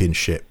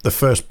Championship, the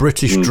first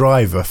British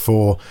driver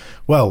for,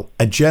 well,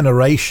 a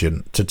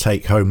generation to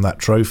take home that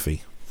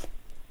trophy.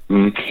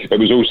 It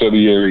was also the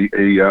year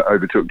he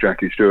overtook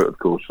Jackie Stewart, of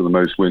course, for the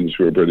most wins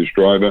for a British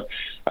driver.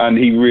 And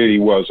he really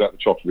was at the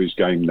top of his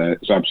game there.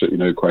 There's absolutely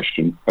no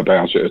question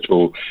about it at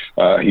all.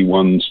 He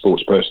won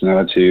Sports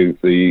Personality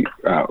of the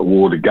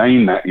award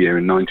again that year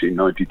in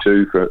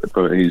 1992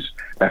 for his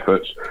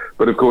efforts.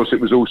 But, of course,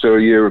 it was also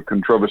a year of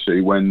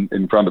controversy when,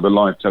 in front of a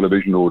live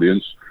television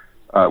audience,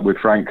 with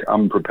Frank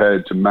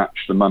unprepared to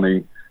match the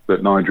money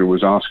that Nigel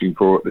was asking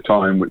for at the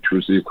time, which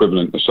was the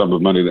equivalent of sum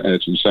of money that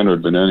Ayrton Senna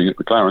had been earning at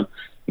McLaren,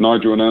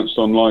 Nigel announced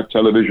on live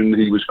television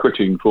he was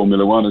quitting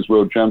Formula One as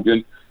world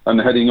champion and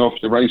heading off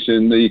to race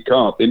in the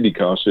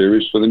IndyCar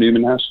series for the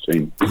Newman Haas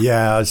team.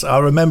 Yeah, I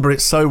remember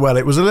it so well.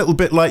 It was a little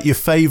bit like your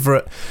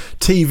favourite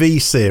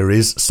TV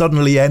series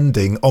suddenly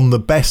ending on the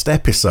best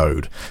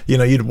episode.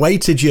 You'd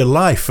waited your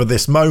life for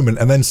this moment,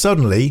 and then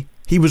suddenly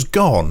he was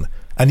gone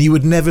and you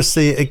would never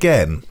see it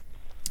again.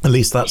 At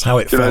least that's how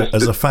it felt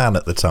as a fan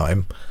at the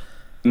time.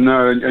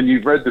 No, and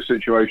you've read the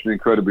situation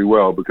incredibly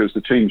well, because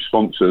the team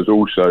sponsors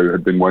also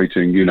had been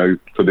waiting,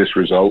 for this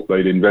result.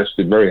 They'd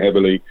invested very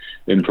heavily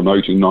in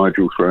promoting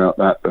Nigel throughout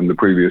that and the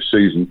previous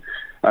season.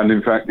 And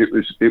in fact, it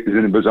was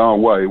in a bizarre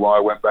way why I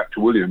went back to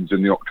Williams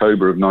in the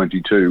October of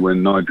 '92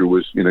 when Nigel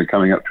was,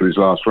 coming up to his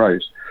last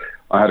race.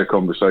 I had a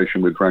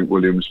conversation with Frank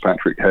Williams,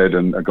 Patrick Head,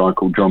 and a guy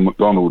called John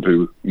McDonald,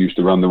 who used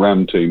to run the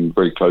Ram team,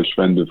 very close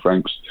friend of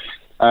Frank's.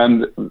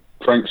 And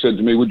Frank said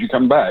to me, would you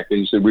come back?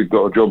 He said, we've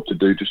got a job to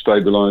do to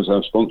stabilise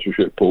our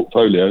sponsorship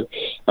portfolio.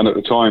 And at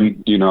the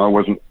time, I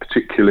wasn't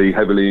particularly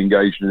heavily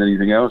engaged in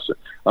anything else.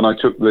 And I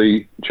took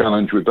the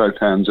challenge with both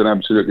hands and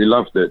absolutely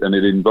loved it. And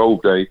it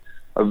involved a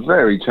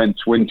very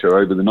tense winter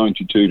over the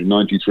 92 to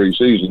 93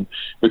 season,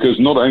 because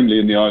not only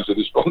in the eyes of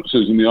the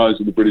sponsors and the eyes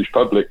of the British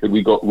public had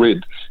we got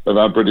rid of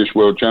our British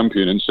world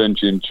champion and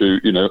sent him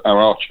to, our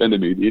arch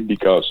enemy, the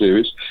IndyCar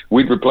series,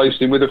 we'd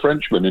replaced him with a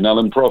Frenchman in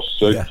Alan Prost.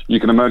 So you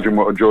can imagine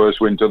what a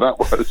joyous winter that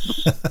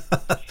was.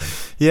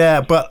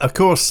 Yeah, but of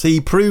course he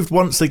proved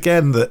once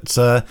again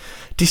that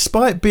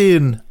despite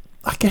being,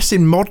 I guess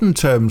in modern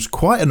terms,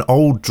 quite an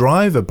old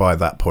driver by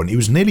that point, he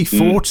was nearly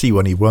 40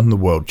 when he won the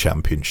World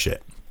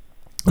Championship.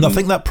 And I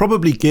think that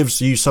probably gives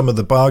you some of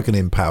the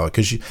bargaining power,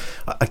 because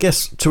I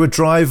guess to a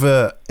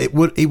driver, it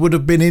would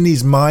have been in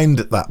his mind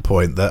at that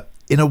point that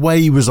in a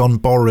way he was on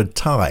borrowed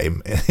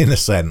time, in a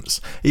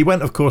sense. He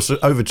went, of course,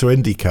 over to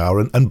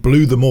IndyCar and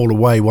blew them all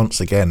away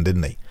once again,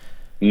 didn't he?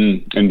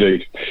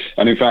 Indeed.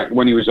 And in fact,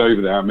 when he was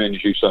over there,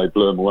 as you say,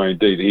 blew him away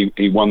indeed.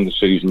 He won the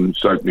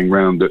season's opening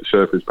round at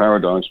Surfers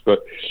Paradise, but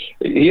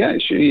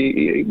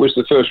he was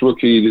the first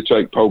rookie to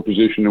take pole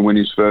position and win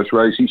his first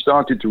race. He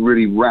started to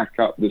really rack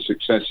up the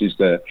successes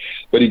there.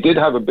 But he did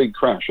have a big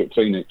crash at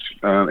Phoenix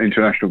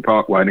International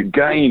Parkway, and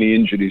again he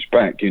injured his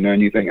back,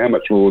 and you think, how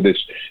much more of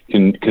this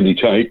can he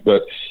take?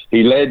 But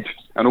he led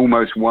and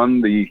almost won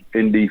the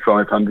Indy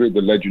 500,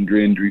 the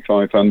legendary Indy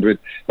 500.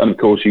 And, of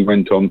course, he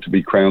went on to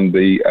be crowned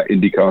the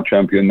IndyCar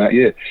champion that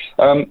year.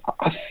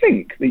 I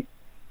think,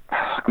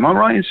 am I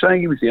right in saying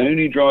he was the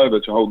only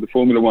driver to hold the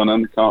Formula One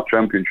and the kart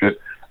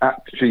championship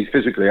actually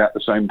physically at the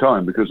same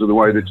time, because of the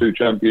way the two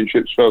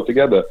championships fell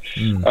together?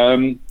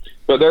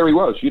 But there he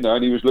was,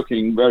 and he was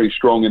looking very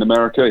strong in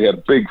America. He had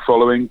a big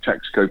following.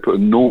 Texaco put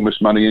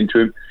enormous money into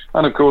him.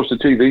 And, of course, the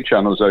TV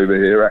channels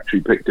over here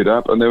actually picked it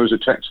up, and there was a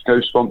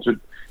Texaco-sponsored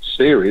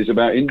series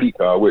about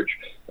IndyCar, which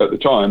at the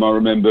time I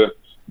remember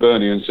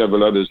Bernie and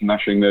several others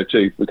gnashing their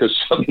teeth because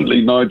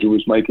suddenly Nigel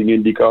was making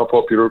IndyCar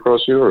popular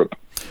across Europe.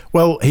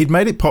 Well, he'd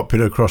made it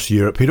popular across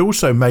Europe. He'd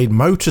also made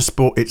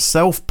motorsport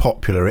itself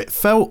popular. It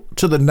felt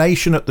to the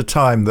nation at the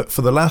time that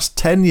for the last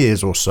 10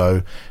 years or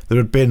so, there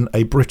had been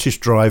a British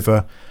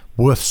driver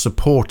worth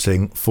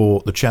supporting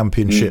for the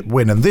championship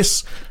win. And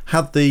this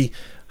had the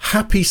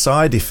happy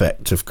side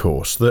effect, of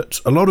course, that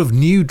a lot of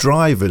new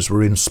drivers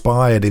were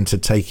inspired into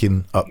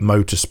taking up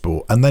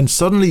motorsport. And then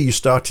suddenly you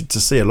started to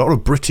see a lot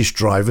of British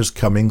drivers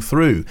coming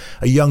through.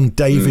 A young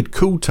David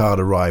Coulthard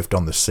arrived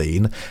on the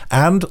scene,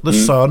 and the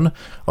son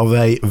of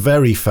a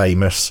very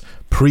famous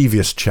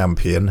previous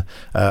champion,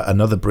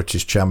 another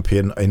British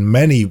champion in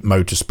many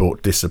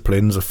motorsport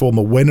disciplines, a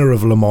former winner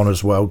of Le Mans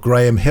as well,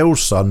 Graham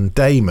Hill's son,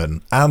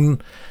 Damon.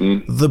 And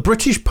the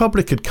British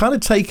public had kind of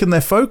taken their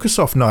focus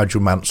off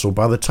Nigel Mansell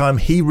by the time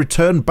he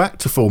returned back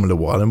to Formula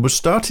One and was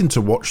starting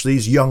to watch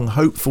these young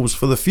hopefuls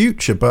for the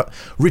future, but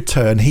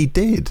return he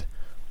did.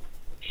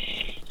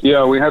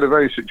 Yeah, we had a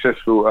very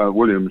successful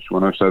Williams.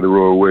 When I say the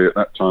Royal We, at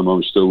that time I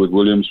was still with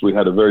Williams. We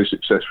had a very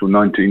successful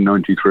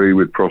 1993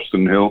 with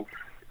Proston Hill,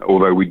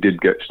 although we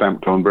did get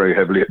stamped on very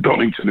heavily at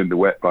Donington in the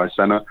wet by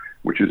Senna,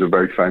 which is a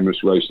very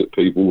famous race that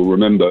people will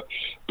remember.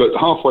 But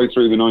halfway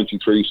through the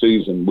 93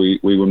 season, we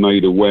were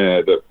made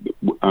aware that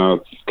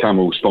our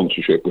Camel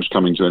sponsorship was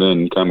coming to an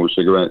end, Camel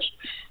cigarettes,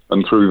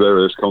 and through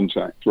various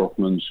contacts,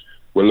 Rothmans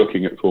were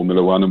looking at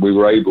Formula One, and we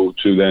were able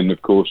to then,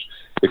 of course,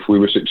 if we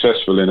were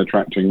successful in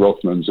attracting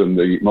Rothmans and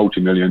the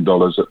multi-million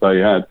dollars that they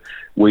had,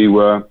 we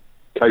were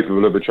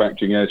capable of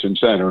attracting Ayrton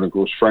Senna. And of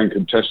course, Frank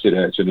had tested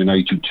Ayrton in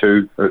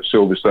 '82 at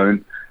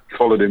Silverstone,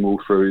 followed him all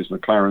through his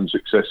McLaren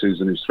successes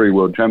and his 3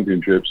 world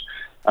championships.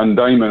 And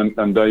Damon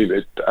and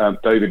David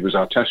was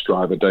our test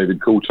driver, David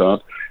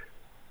Coulthard.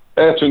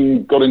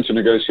 Ayrton got into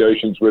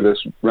negotiations with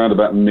us around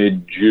about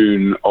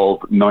mid-June of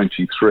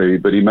 '93,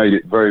 but he made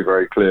it very,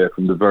 very clear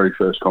from the very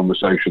first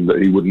conversation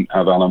that he wouldn't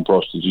have Alain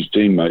Prost as his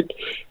teammate.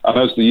 And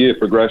as the year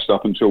progressed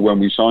up until when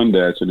we signed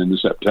Ayrton in the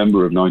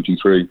September of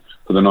 '93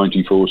 for the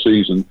 '94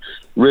 season,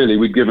 really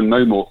we'd given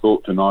no more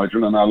thought to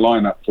Nigel, and our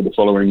lineup for the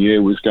following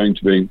year was going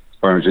to be,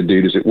 or as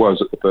indeed as it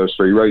was at the first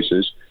 3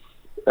 races,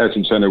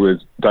 Ayrton Senna with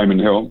Damon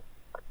Hill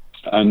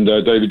and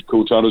David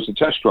Coulthard as the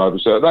test driver.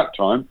 So at that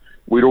time,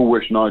 we'd all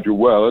wished Nigel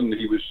well, and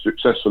he was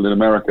successful in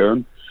America,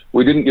 and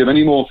we didn't give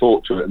any more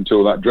thought to it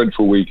until that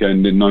dreadful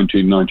weekend in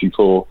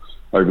 1994,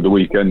 over the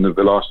weekend of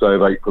the last day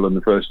of April and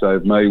the first day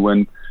of May,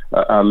 when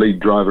our lead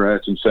driver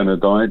Ayrton Senna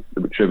died,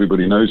 which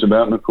everybody knows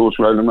about, and of course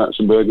Roland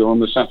Ratzenberger on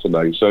the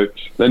Saturday. So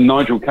then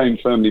Nigel came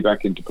firmly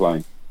back into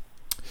play.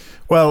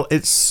 Well,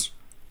 it's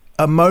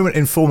a moment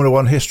in Formula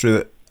One history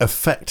that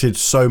affected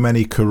so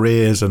many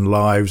careers and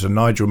lives, and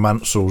Nigel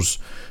Mansell's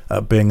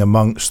being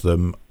amongst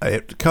them.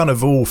 It kind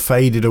of all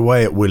faded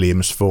away at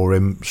Williams for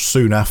him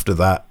soon after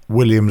that.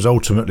 Williams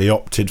ultimately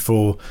opted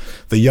for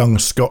the young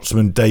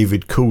Scotsman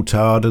David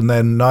Coulthard, and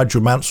then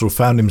Nigel Mansell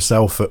found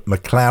himself at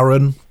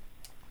McLaren.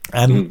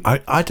 And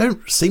I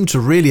don't seem to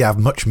really have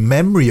much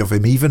memory of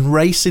him even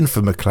racing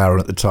for McLaren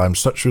at the time,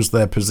 such was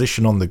their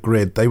position on the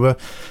grid. They were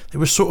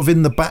sort of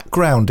in the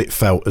background, it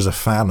felt, as a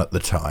fan at the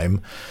time.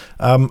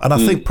 And I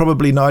think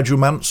probably Nigel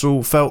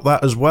Mansell felt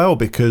that as well,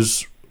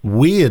 because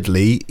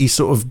weirdly he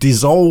sort of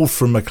dissolved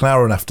from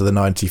McLaren after the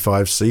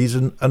 95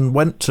 season and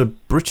went to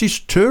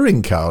British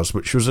touring cars,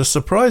 which was a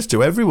surprise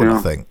to everyone,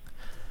 I think.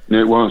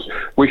 It was.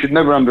 We should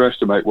never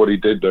underestimate what he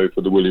did, though,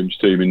 for the Williams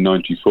team in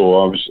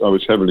 '94. I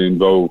was heavily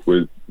involved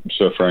with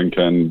Sir Frank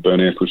and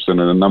Bernie Eccleston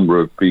and a number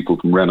of people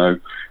from Renault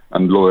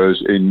and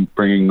lawyers in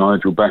bringing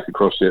Nigel back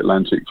across the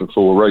Atlantic for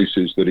 4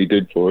 races that he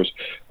did for us.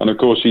 And of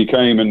course he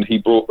came and he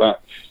brought that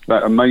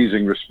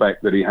amazing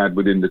respect that he had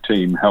within the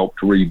team,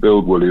 helped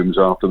rebuild Williams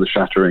after the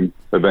shattering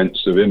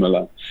events of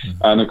Imola.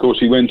 And of course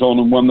he went on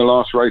and won the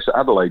last race at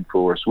Adelaide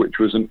for us, which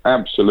was an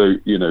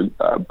absolute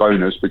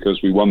bonus, because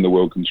we won the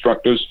World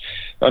Constructors.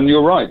 And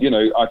you're right,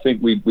 I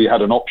think we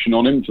had an option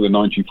on him for the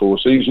 '94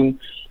 season.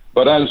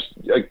 But as,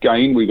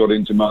 again, we got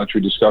into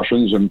monetary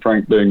discussions, and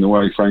Frank being the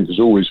way Frank has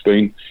always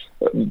been,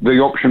 the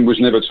option was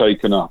never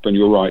taken up. And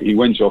you're right, he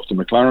went off to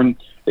McLaren.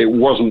 It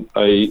wasn't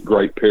a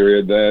great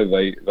period there.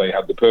 They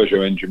had the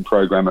Peugeot engine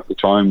program at the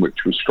time,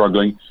 which was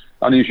struggling.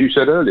 And as you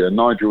said earlier,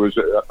 Nigel was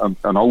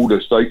an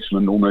older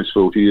statesman, almost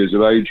 40 years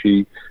of age.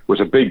 He was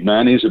a big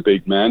man, is a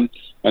big man,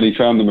 and he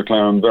found the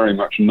McLaren very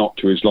much not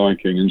to his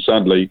liking. And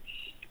sadly,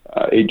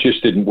 it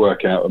just didn't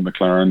work out at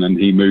McLaren, and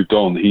he moved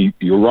on.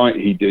 You're right,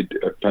 he did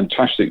a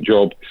fantastic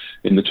job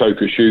in the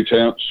TOCA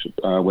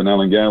shootouts when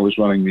Alan Gow was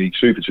running the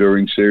Super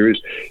Touring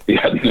Series. He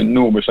had an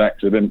enormous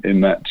accident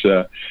in that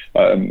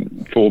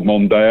Ford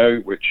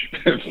Mondeo, which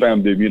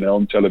found him,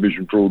 on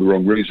television for all the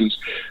wrong reasons.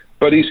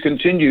 But he's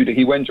continued.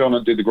 He went on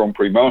and did the Grand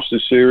Prix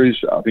Masters Series.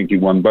 I think he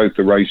won both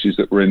the races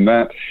that were in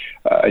that.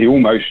 He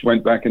almost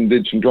went back and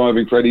did some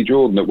driving for Eddie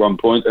Jordan at one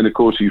point. And, of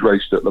course, he's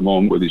raced at Le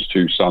Mans with his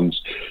 2 sons.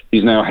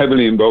 He's now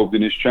heavily involved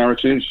in his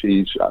charities.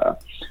 He's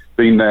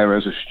been there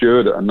as a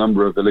steward at a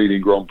number of the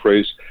leading Grand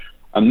Prix.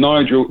 And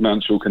Nigel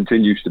Mansell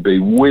continues to be,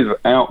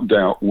 without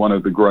doubt, one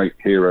of the great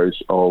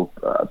heroes of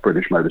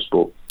British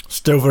motorsport.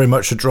 Still very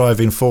much a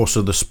driving force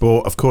of the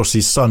sport. Of course,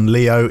 his son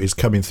Leo is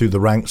coming through the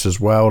ranks as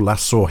well.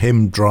 Last saw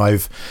him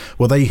drive.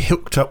 Well, they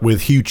hooked up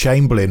with Hugh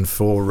Chamberlain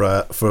for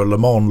Le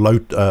Mans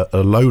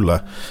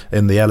Lola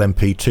in the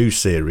LMP2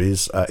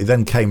 series. He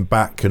then came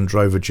back and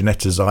drove a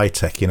Ginetta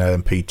Zytek in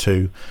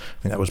LMP2.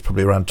 I think that was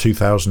probably around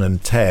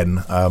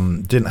 2010.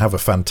 Didn't have a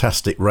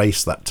fantastic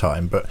race that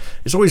time, but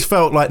it's always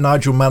felt like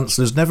Nigel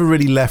Mansell has never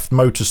really left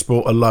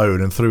motorsport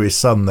alone, and through his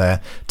son there,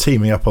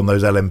 teaming up on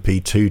those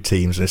LMP2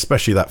 teams, and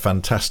especially that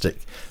fantastic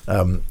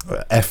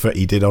effort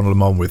he did on Le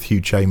Mans with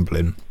Hugh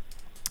Chamberlain.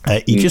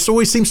 He just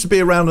always seems to be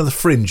around on the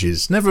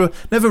fringes, never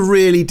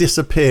really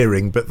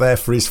disappearing, but there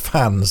for his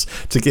fans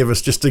to give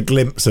us just a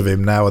glimpse of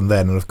him now and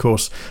then. And of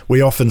course,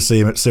 we often see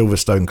him at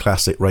Silverstone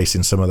Classic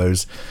racing some of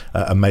those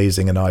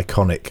amazing and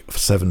iconic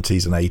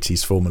 70s and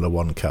 80s Formula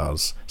One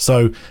cars.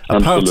 So a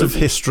part of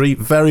history,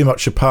 very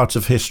much a part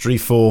of history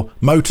for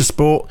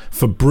motorsport,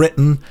 for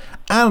Britain,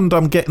 and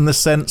I'm getting the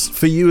sense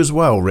for you as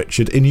well,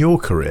 Richard, in your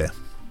career.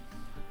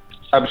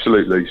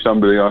 Absolutely.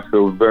 Somebody I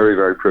feel very,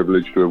 very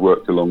privileged to have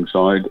worked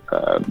alongside.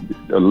 A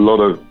lot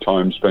of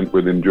time spent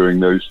with him during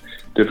those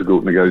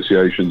difficult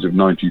negotiations of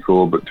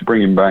 94, but to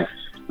bring him back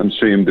and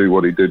see him do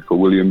what he did for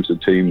Williams, the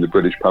team, the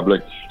British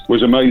public,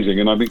 was amazing.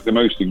 And I think the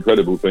most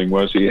incredible thing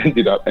was he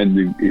ended up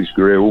ending his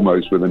career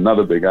almost with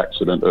another big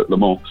accident at Le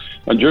Mans.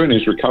 And during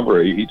his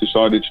recovery, he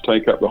decided to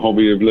take up the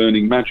hobby of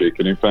learning magic.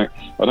 And in fact,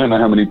 I don't know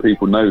how many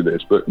people know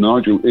this, but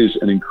Nigel is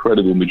an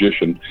incredible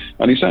magician.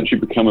 And he's actually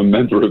become a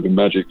member of the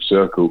Magic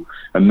Circle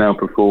and now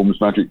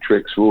performs magic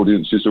tricks for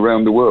audiences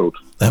around the world.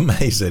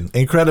 Amazing.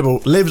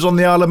 Incredible. Lives on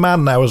the Isle of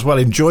Man now as well.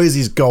 Enjoys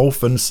his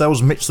golf and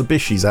sells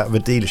Mitsubishis out of a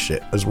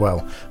dealership as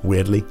well,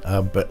 weirdly.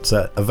 But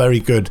a very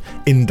good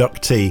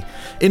inductee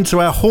into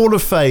our Hall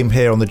of Fame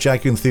here on the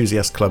Jaguar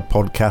Enthusiast Club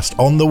podcast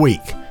on the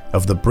week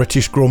of the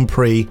British Grand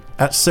Prix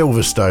at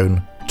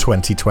Silverstone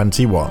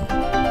 2021.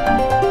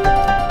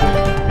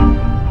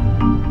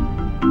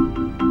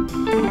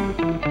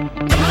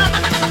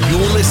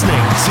 You're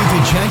listening to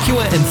the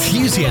Jaguar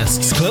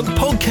Enthusiasts Club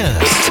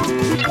podcast.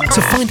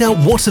 To find out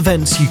what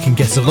events you can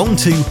get along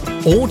to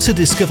or to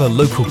discover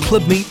local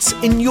club meets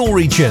in your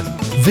region,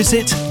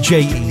 visit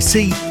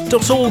jec.org.uk.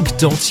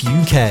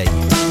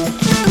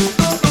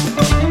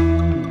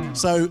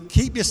 So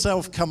keep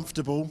yourself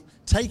comfortable,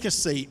 take a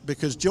seat,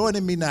 because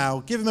joining me now,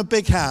 give him a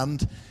big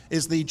hand,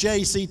 is the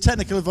JEC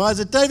Technical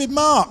Advisor, David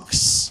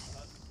Marks.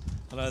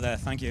 Hello there,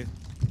 thank you.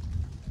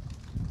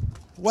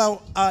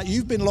 Well,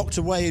 you've been locked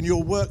away in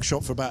your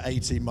workshop for about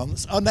 18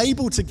 months,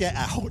 unable to get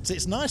out.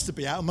 It's nice to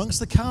be out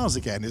amongst the cars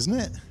again, isn't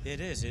it?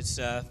 It is. It's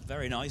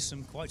very nice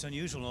and quite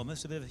unusual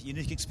almost, a bit of a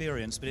unique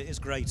experience, but it is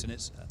great, and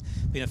it's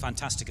been a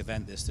fantastic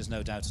event, there's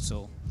no doubt at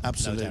all.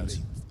 Absolutely, no doubt.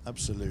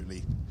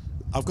 Absolutely.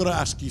 I've got to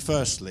ask you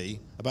firstly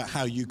about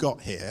how you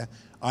got here.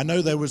 I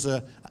know there was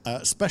a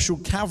special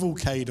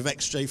cavalcade of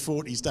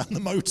XJ40s down the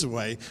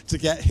motorway to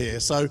get here,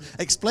 so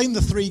explain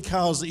the three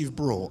cars that you've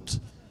brought.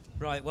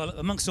 Right, well,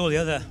 amongst all the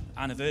other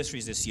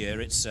anniversaries this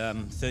year, it's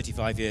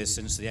 35 years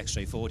since the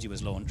XJ40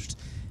 was launched,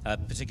 a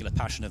particular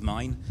passion of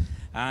mine.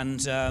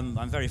 And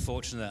I'm very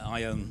fortunate that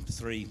I own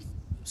three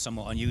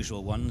somewhat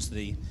unusual ones,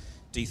 the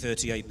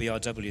D38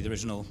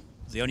 BRW,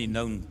 the only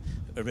known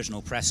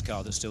original press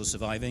car that's still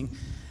surviving,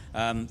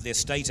 the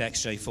estate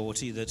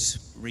XJ40 that's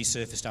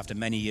resurfaced after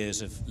many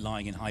years of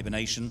lying in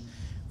hibernation,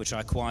 which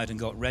I acquired and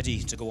got ready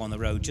to go on the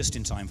road just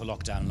in time for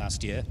lockdown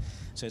last year.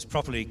 So it's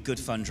properly good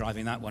fun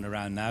driving that one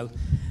around now.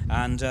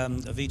 And a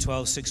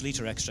V12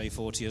 6-litre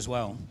XJ40 as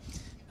well.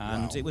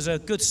 And wow. It was a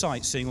good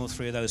sight seeing all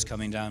three of those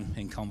coming down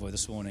in convoy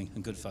this morning,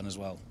 and good fun as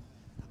well.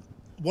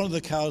 One of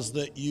the cars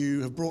that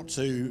you have brought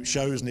to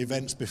shows and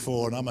events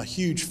before, and I'm a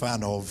huge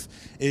fan of,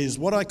 is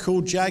what I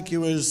call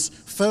Jaguar's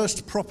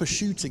first proper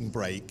shooting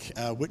brake,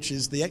 which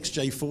is the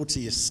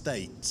XJ40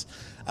 Estate.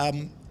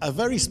 A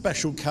very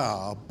special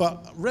car,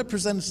 but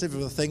representative,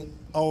 I think,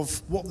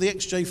 of what the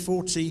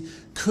XJ40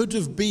 could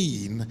have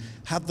been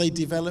had they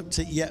developed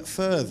it yet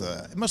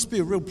further. It must be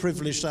a real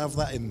privilege to have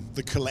that in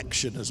the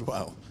collection as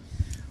well.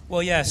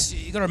 Well, yes,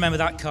 you've got to remember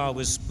that car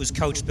was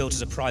coach built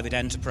as a private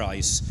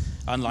enterprise,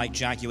 unlike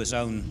Jaguar's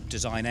own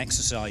design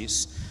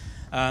exercise.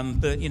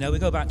 But, you know, we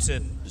go back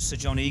to Sir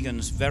John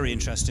Egan's very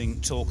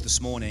interesting talk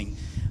this morning.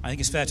 I think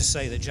it's fair to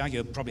say that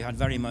Jaguar probably had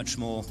very much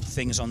more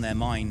things on their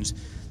mind.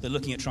 They're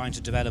looking at trying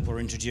to develop or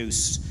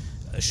introduce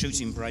a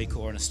shooting brake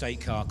or an estate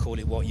car, call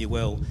it what you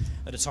will,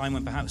 at a time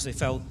when perhaps they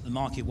felt the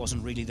market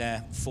wasn't really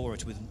there for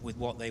it with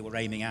what they were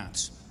aiming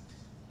at.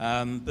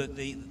 But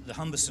the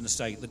Humberston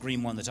estate, the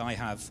green one that I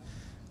have,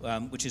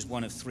 which is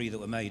one of three that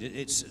were made,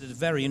 it's a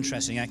very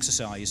interesting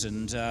exercise,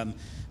 and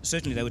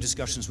certainly there were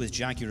discussions with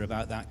Jaguar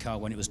about that car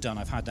when it was done.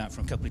 I've had that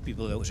from a couple of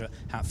people that was at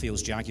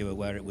Hatfields Jaguar,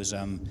 where it was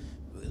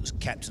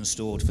kept and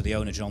stored for the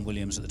owner, John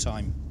Williams, at the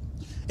time.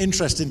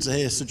 Interesting to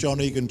hear Sir John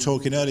Egan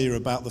talking earlier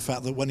about the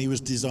fact that when he was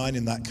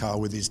designing that car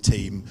with his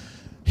team,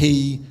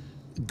 he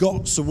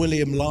got Sir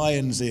William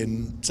Lyons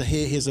in to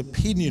hear his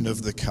opinion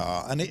of the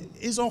car, and it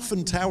is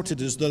often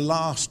touted as the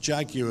last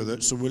Jaguar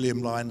that Sir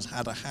William Lyons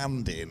had a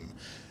hand in.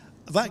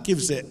 That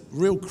gives it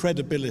real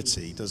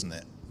credibility, doesn't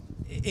it?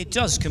 It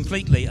does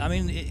completely. I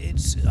mean,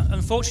 it's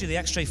unfortunately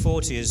the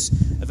XJ40 is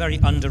a very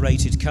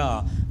underrated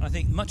car. And I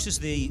think much as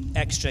the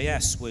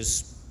XJS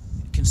was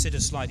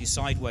considered slightly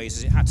sideways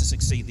as it had to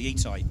succeed the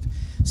E-Type,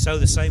 so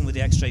the same with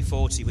the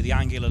XJ40 with the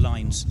angular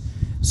lines.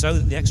 So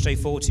the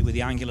XJ40 with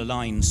the angular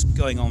lines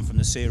going on from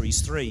the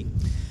Series 3.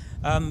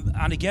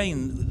 And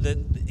again,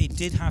 it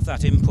did have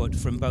that input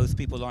from both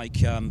people like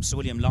Sir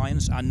William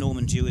Lyons and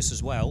Norman Dewis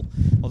as well,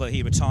 although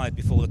he retired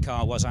before the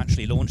car was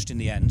actually launched in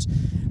the end.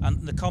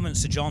 And the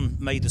comments Sir John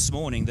made this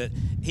morning that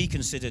he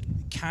considered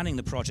canning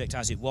the project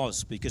as it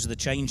was because of the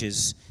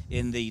changes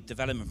in the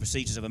development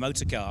procedures of a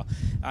motor car.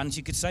 And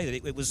you could say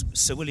that it was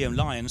Sir William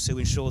Lyons who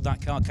ensured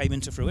that car came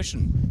into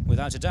fruition,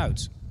 without a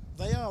doubt.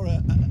 They are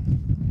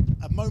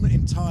a moment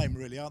in time,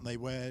 really, aren't they,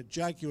 where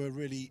Jaguar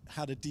really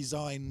had a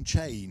design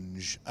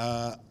change.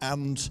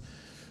 And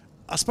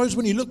I suppose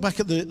when you look back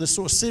at the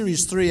sort of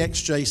Series 3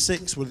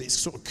 XJ6 with its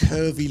sort of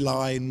curvy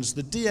lines,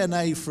 the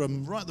DNA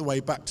from right the way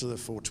back to the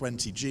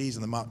 420Gs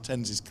and the Mark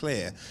 10s is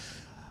clear.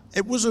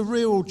 It was a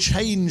real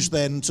change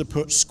then to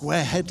put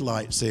square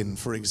headlights in,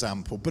 for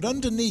example. But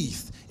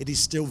underneath, it is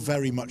still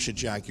very much a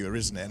Jaguar,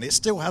 isn't it? And it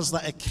still has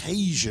that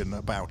occasion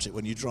about it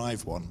when you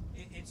drive one.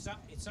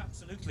 It's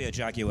absolutely a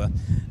Jaguar.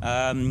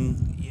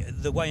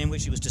 The way in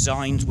which it was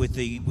designed with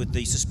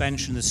the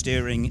suspension, the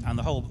steering, and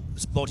the whole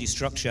body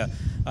structure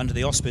under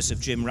the auspice of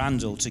Jim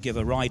Randall to give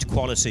a ride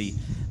quality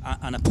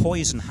and a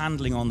poise and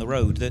handling on the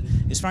road that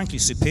is frankly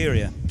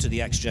superior to the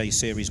XJ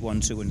Series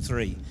 1, 2, and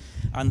 3.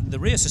 And the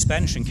rear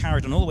suspension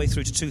carried on all the way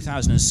through to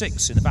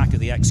 2006 in the back of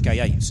the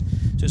XK8.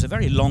 So it's a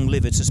very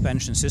long-lived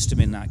suspension system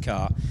in that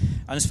car.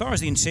 And as far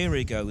as the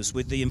interior goes,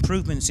 with the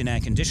improvements in air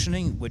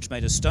conditioning, which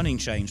made a stunning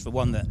change for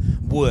one that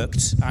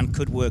worked and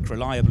could work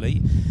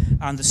reliably,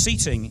 and the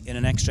seating in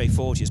an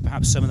XJ40 is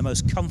perhaps some of the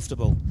most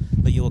comfortable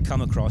that you will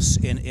come across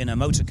in a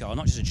motor car,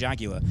 not just a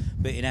Jaguar,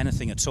 but in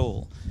anything at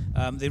all.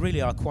 They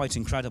really are quite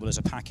incredible as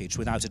a package,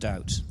 without a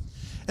doubt.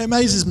 It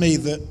amazes me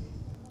that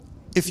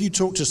if you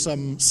talk to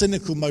some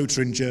cynical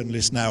motoring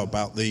journalists now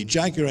about the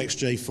Jaguar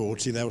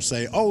XJ40, they'll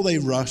say, oh, they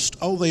rust,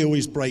 oh, they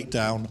always break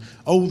down,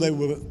 oh, they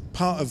were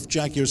part of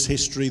Jaguar's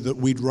history that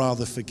we'd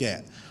rather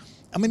forget.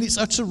 I mean, it's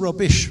utter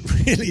rubbish,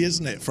 really,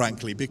 isn't it,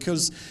 frankly,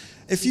 because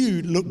if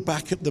you look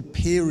back at the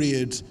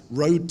period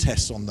road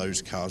tests on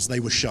those cars, they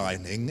were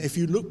shining. If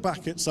you look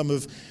back at some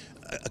of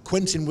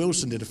Quentin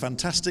Wilson did a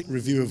fantastic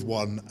review of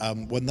one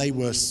when they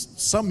were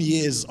some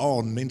years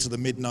on into the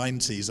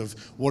mid-90s of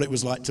what it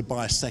was like to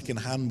buy a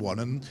second-hand one,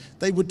 and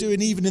they were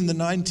doing, even in the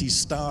 90s,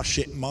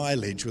 Starship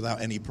mileage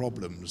without any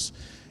problems.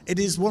 It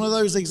is one of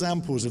those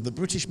examples of the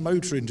British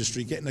motor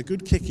industry getting a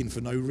good kicking for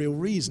no real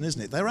reason,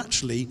 isn't it? They're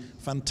actually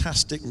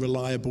fantastic,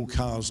 reliable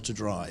cars to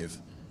drive.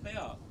 They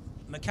are.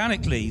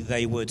 Mechanically,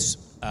 they were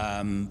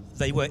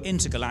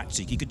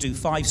intergalactic. You could do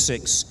 5,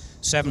 6,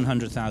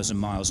 700,000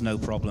 miles, no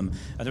problem.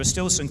 And there are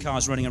still some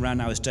cars running around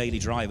now as daily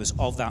drivers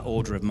of that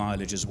order of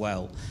mileage as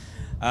well.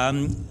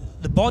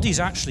 The bodies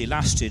actually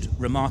lasted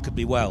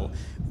remarkably well.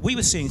 We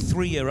were seeing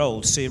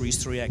 3-year-old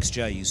Series 3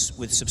 XJs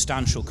with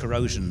substantial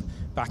corrosion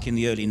back in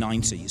the early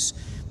 90s.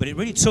 But it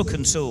really took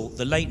until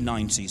the late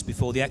 90s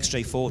before the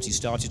XJ40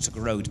 started to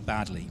corrode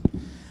badly.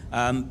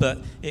 But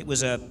it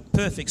was a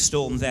perfect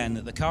storm then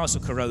that the cars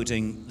were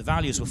corroding, the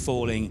values were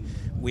falling,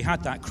 we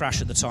had that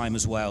crash at the time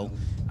as well,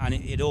 and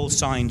it all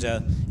signed,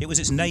 it was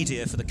its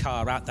nadir for the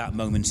car at that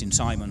moment in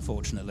time,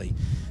 unfortunately.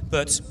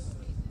 But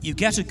you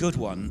get a good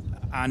one,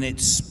 and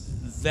it's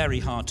very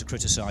hard to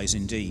criticise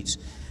indeed.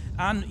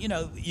 And, you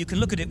know, you can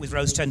look at it with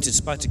rose-tinted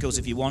spectacles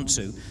if you want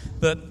to,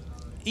 but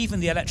even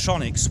the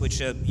electronics,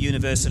 which are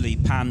universally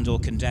panned or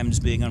condemned as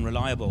being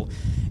unreliable,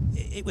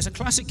 it was a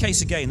classic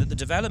case again that the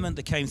development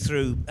that came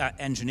through at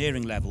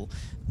engineering level,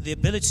 the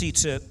ability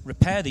to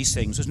repair these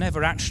things was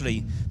never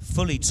actually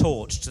fully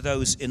taught to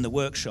those in the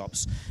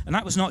workshops. And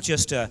that was not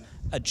just a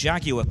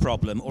Jaguar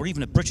problem or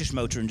even a British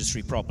motor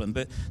industry problem,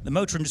 but the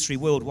motor industry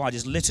worldwide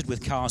is littered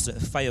with cars that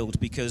have failed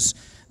because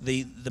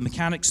the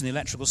mechanics and the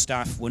electrical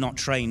staff were not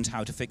trained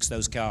how to fix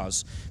those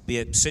cars, be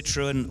it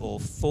Citroën or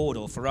Ford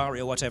or Ferrari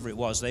or whatever it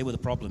was. They were the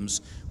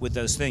problems with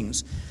those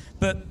things.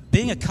 But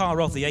being a car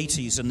of the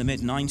 80s and the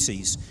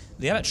mid-90s,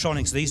 the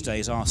electronics these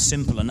days are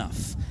simple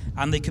enough,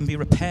 and they can be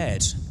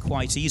repaired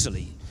quite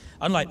easily.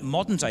 Unlike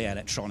modern-day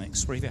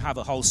electronics, where if you have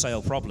a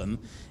wholesale problem,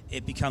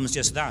 it becomes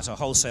just that, a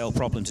wholesale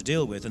problem to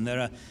deal with. And there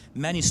are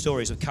many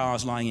stories of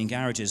cars lying in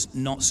garages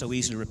not so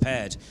easily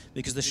repaired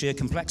because of the sheer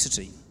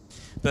complexity.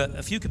 But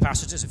a few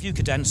capacitors, a few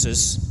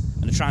condensers,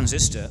 and a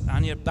transistor,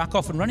 and you're back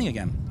off and running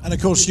again. And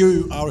of course,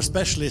 you are a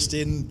specialist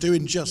in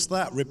doing just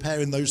that,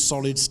 repairing those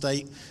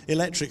solid-state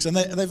electrics. And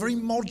they're very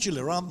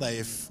modular, aren't they?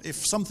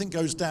 If something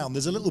goes down,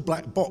 there's a little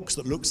black box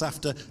that looks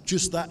after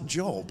just that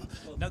job.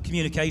 No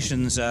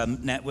communications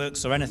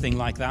networks or anything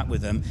like that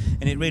with them,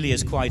 and it really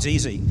is quite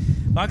easy.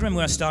 I remember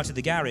when I started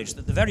the garage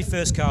that the very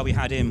first car we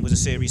had in was a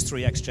Series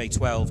 3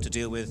 XJ12 to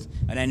deal with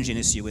an engine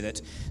issue with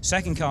it.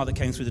 Second car that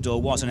came through the door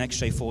was an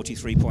XJ40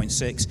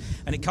 3.6,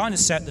 and it kind of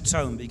set the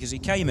tone because he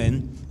came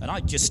in, and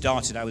I just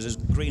started. I was as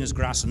green as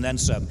grass and then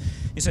some.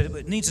 He said,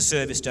 it needs a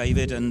service,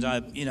 David, and,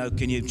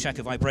 can you check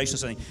a vibration or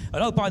something?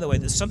 And, oh, by the way,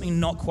 there's something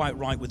not quite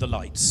right with the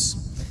lights.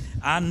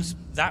 And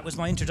that was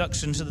my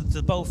introduction to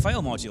the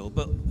bolt-fail module.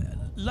 But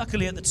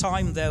luckily at the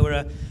time, there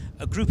were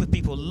a group of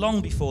people long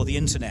before the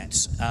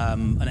internet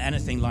and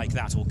anything like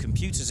that, or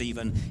computers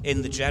even,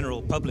 in the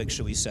general public,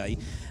 shall we say.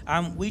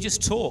 We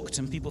just talked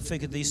and people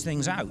figured these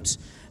things out.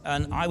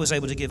 And I was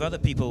able to give other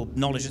people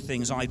knowledge of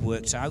things I'd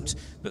worked out.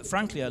 But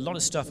frankly, a lot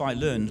of stuff I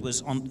learned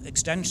was on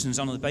extensions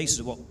on the basis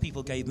of what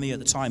people gave me at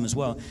the time as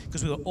well,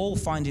 because we were all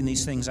finding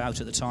these things out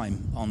at the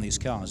time on these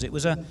cars. It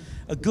was a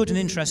good and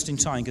interesting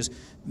time, because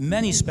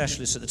many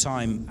specialists at the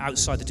time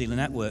outside the dealer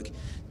network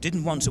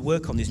didn't want to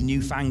work on these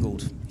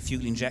newfangled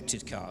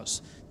fuel-injected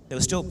cars. There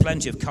were still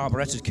plenty of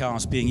carburetted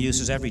cars being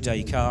used as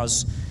everyday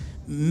cars.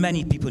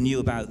 Many people knew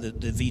about the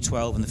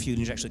V12 and the fuel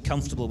injection,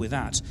 comfortable with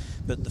that.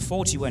 But the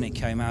 40, when it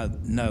came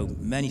out, no,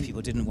 many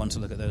people didn't want to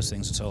look at those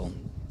things at all.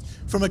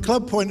 From a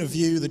club point of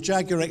view, the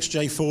Jaguar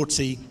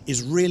XJ40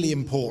 is really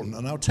important,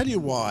 and I'll tell you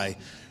why.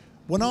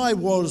 When I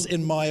was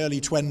in my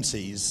early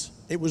 20s,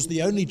 it was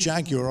the only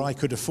Jaguar I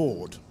could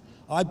afford.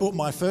 I bought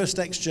my first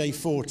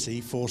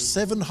XJ40 for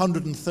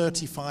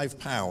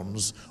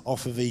 £735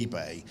 off of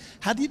eBay.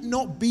 Had it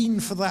not been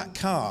for that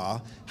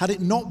car, had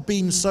it not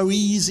been so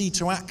easy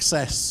to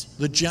access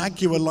the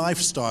Jaguar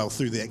lifestyle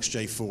through the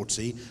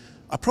XJ40,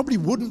 I probably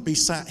wouldn't be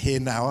sat here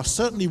now. I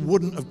certainly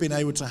wouldn't have been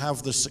able to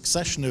have the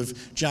succession of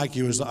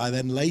Jaguars that I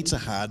then later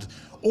had,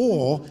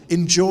 or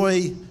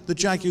enjoy the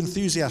Jaguar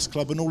Enthusiast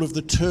Club and all of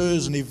the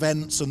tours and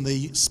events and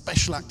the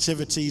special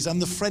activities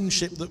and the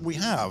friendship that we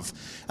have.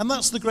 And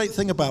that's the great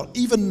thing about,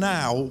 even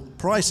now,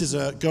 prices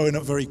are going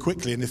up very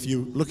quickly, and if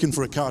you're looking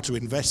for a car to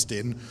invest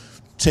in,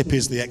 tip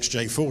is the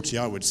XJ40,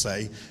 I would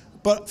say.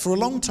 But for a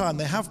long time,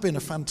 they have been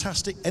a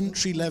fantastic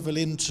entry level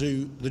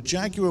into the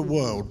Jaguar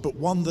world, but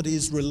one that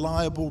is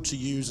reliable to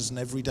use as an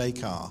everyday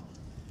car.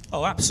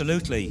 Oh,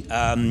 absolutely.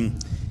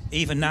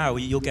 Even now,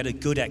 you'll get a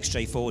good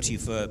XJ40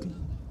 for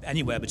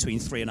anywhere between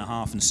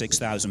 £3,500 and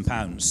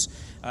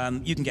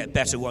 £6,000. You can get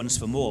better ones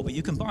for more, but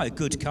you can buy a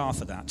good car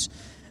for that.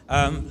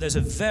 There's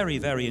a very,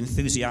 very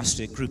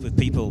enthusiastic group of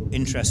people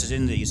interested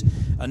in these,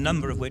 a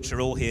number of which are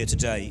all here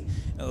today.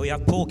 We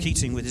have Paul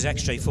Keating with his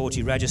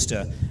XJ40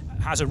 register,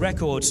 has a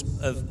record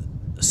of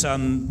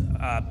some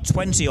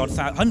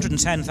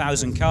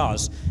 110,000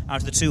 cars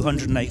out of the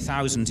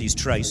 208,000 he's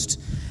traced,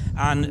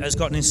 and has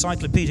got an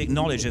encyclopedic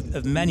knowledge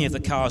of many of the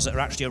cars that are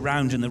actually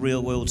around in the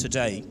real world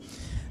today.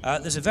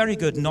 There's a very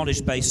good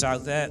knowledge base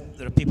out there.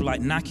 There are people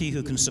like Naki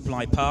who can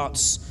supply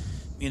parts.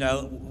 You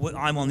know,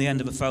 I'm on the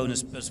end of a phone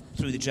as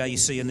through the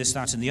JEC and this,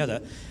 that, and the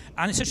other.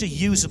 And it's such a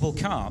usable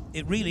car.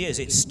 It really is.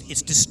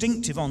 It's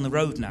distinctive on the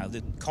road now.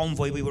 The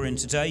convoy we were in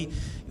today,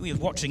 we were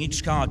watching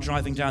each car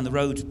driving down the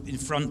road in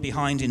front,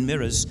 behind, in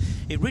mirrors.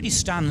 It really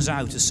stands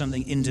out as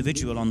something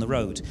individual on the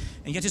road.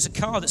 And yet it's a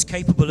car that's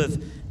capable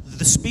of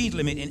the speed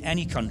limit in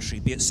any country,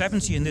 be it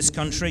 70 in this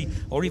country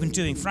or even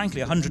doing,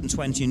 frankly,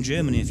 120 in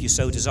Germany if you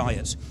so desire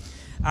it.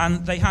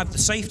 And they have the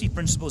safety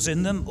principles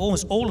in them.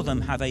 Almost all of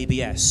them have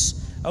ABS.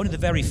 Only the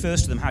very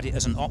first of them had it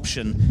as an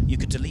option. You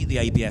could delete the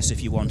ABS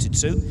if you wanted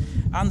to.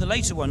 And the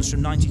later ones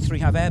from 93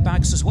 have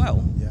airbags as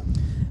well. Yeah.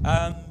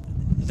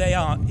 They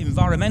are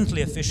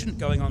environmentally efficient,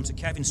 going on to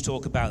Kevin's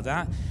talk about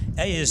that.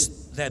 A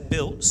is they're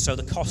built, so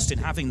the cost in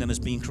having them has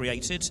been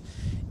created.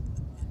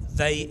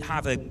 They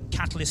have a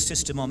catalyst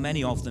system on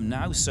many of them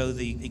now, so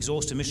the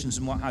exhaust emissions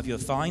and what have you are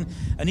fine.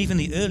 And even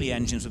the early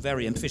engines were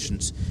very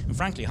efficient. And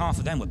frankly, half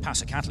of them would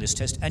pass a catalyst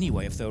test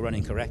anyway if they were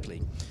running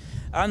correctly.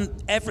 And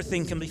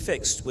everything can be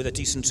fixed with a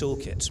decent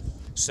toolkit.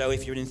 So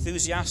if you're an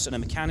enthusiast and a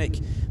mechanic,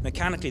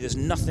 mechanically there's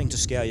nothing to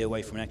scare you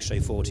away from an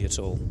XJ40 at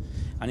all.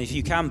 And if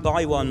you can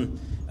buy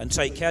one and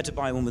take care to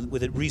buy one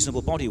with a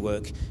reasonable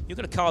bodywork, you've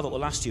got a car that will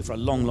last you for a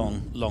long,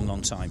 long, long,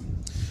 long time.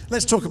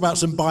 Let's talk about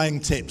some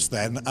buying tips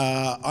then.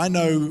 I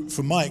know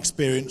from my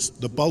experience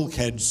the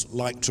bulkheads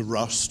like to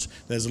rust.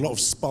 There's a lot of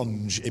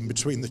sponge in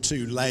between the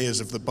two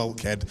layers of the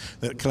bulkhead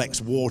that collects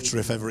water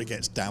if ever it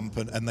gets damp,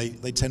 and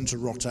they tend to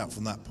rot out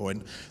from that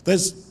point.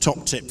 There's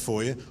top tip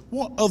for you.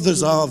 What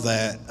others are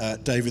there,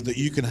 David, that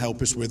you can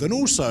help us with? And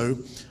also,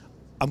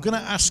 I'm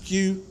going to ask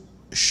you,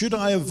 should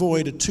I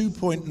avoid a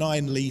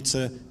 2.9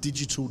 litre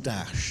digital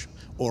dash,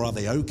 or are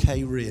they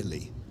okay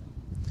really?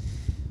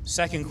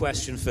 Second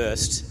question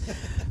first.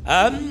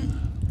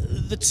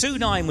 The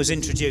 2.9 was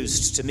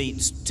introduced to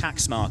meet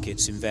tax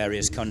markets in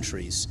various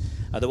countries.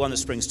 The one that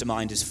springs to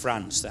mind is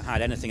France, that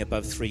had anything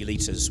above 3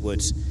 litres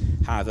would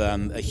have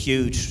a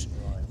huge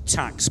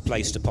tax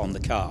placed upon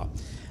the car.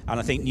 And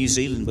I think New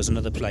Zealand was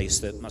another place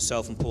that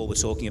myself and Paul were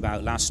talking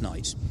about last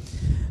night.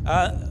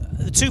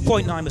 The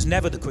 2.9 was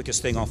never the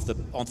quickest thing off the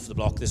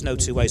block. There's no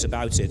two ways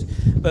about it.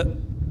 But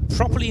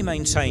properly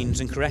maintained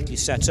and correctly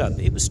set up,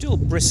 it was still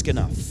brisk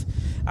enough.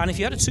 And if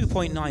you had a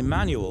 2.9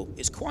 manual,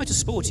 it's quite a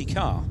sporty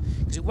car,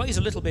 because it weighs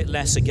a little bit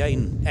less,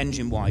 again,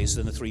 engine-wise,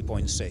 than the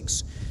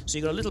 3.6. So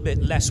you've got a little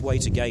bit less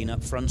weight again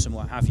up front and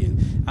what have you.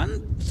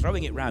 And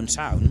throwing it round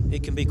town,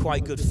 it can be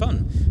quite good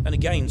fun. And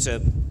again, to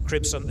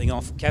crib something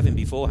off Kevin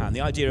beforehand,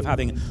 the idea of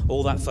having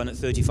all that fun at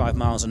 35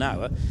 miles an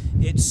hour,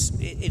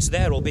 it's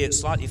there, albeit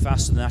slightly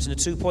faster than that in a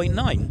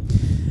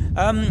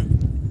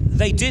 2.9.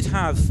 They did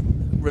have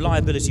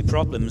reliability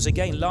problems,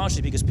 again,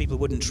 largely because people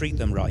wouldn't treat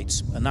them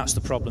right, and that's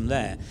the problem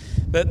there.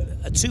 But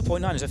a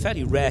 2.9 is a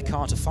fairly rare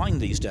car to find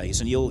these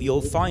days, and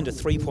you'll find a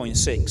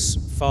 3.6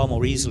 far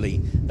more easily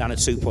than a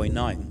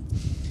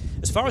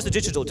 2.9. As far as the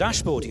digital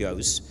dashboard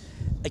goes,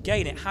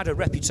 again, it had a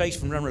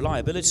reputation for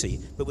unreliability,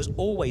 but was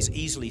always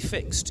easily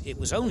fixed. It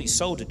was only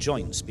soldered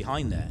joints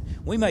behind there.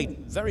 We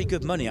made very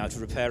good money out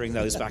of repairing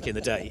those back in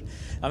the day.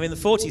 I mean, the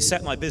 40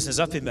 set my business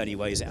up in many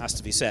ways, it has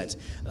to be said,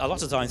 a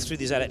lot of times through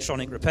these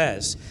electronic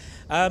repairs.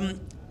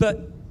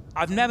 But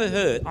I've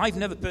never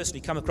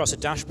personally come across a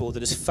dashboard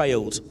that has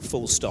failed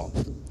full stop,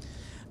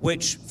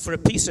 which for a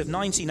piece of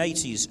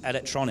 1980s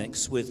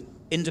electronics with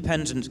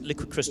independent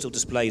liquid crystal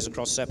displays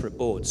across separate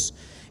boards,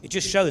 it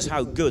just shows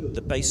how good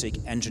the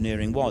basic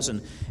engineering was,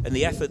 and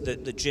the effort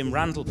that Jim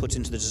Randall put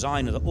into the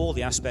design of all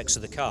the aspects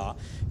of the car,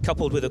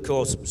 coupled with, of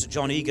course, Sir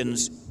John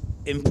Egan's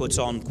input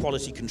on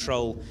quality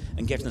control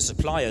and getting the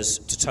suppliers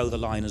to toe the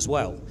line as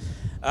well.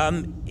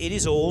 It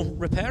is all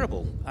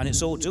repairable, and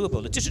it's all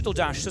doable. The digital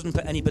dash doesn't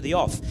put anybody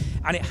off,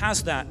 and it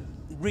has that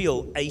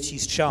real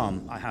 80s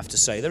charm, I have to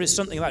say. There is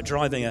something about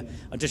driving a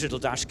digital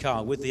dash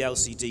car with the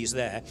LCDs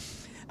there.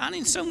 And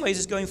in some ways,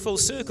 it's going full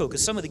circle,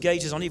 because some of the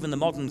gauges on even the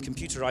modern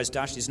computerized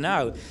dashes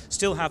now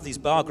still have these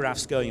bar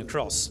graphs going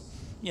across.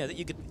 You know,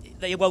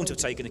 they won't have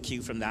taken a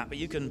cue from that, but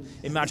you can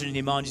imagine in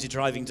your mind as you're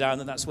driving down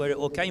that that's where it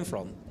all came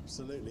from.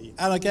 Absolutely.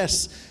 And I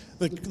guess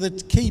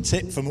the key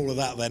tip from all of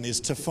that then is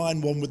to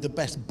find one with the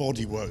best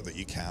bodywork that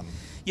you can.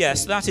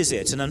 Yes, that is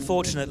it. And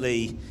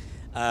unfortunately,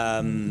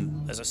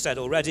 as I said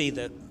already,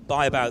 that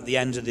by about the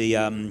end of the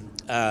about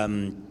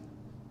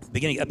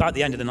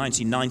the end of the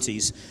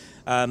 1990s,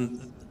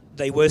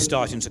 they were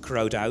starting to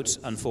corrode out,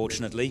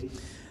 unfortunately.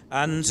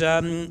 And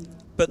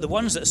but the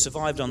ones that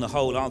survived on the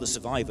whole are the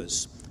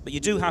survivors. But you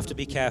do have to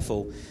be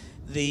careful.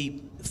 The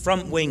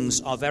front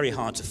wings are very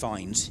hard to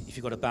find if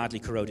you've got a badly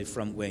corroded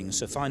front wing.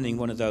 So finding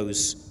one of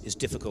those is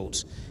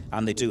difficult,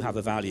 and they do have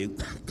a value.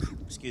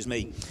 Excuse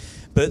me.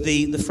 But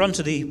the front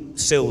of the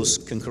sills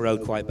can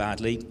corrode quite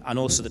badly, and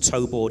also the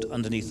toe board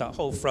underneath that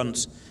whole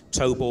front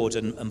toe board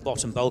and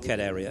bottom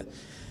bulkhead area.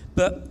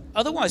 But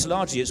otherwise,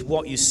 largely, it's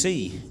what you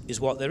see is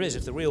what there is.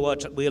 If the wheel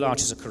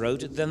arches are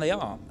corroded, then they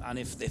are. And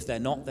if they're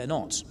not, they're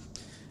not.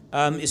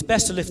 It's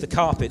best to lift the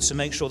carpets and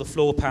make sure the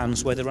floor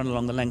pans, where they run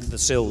along the length of the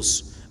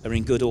sills, are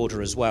in good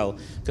order as well,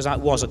 because that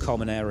was a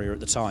common area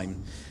at the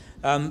time.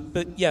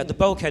 But yeah, the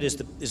bulkhead is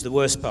the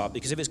worst part,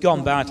 because if it's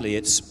gone badly,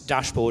 it's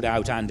dashboard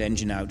out and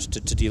engine out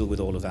to deal with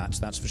all of that,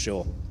 that's for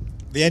sure.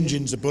 The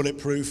engines are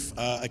bulletproof.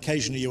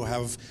 Occasionally you'll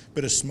have a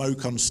bit of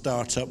smoke on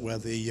startup where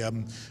the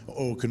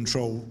oil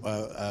control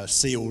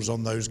seals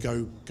on those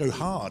go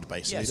hard,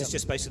 basically. Yes, it's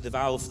just basically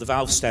the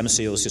valve stem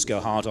seals just go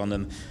hard on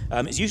them.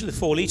 It's usually the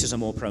 4 litres are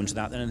more prone to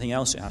that than anything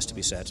else, it has to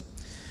be said.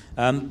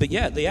 But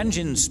yeah, the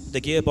engines, the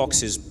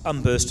gearbox is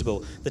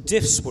unburstable. The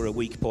diffs were a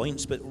weak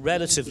point, but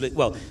relatively,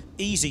 well,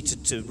 easy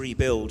to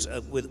rebuild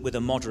with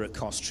a moderate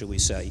cost, shall we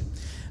say.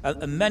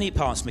 And many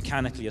parts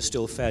mechanically are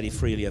still fairly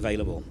freely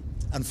available.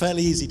 And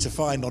fairly easy to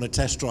find on a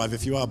test drive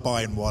if you are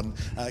buying one.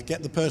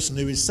 Get the person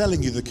who is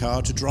selling you the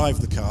car to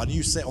drive the car, and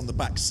you sit on the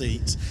back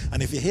seat,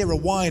 and if you hear a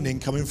whining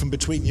coming from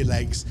between your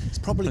legs, it's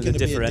probably going to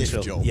be a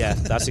diff job. Yeah,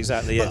 that's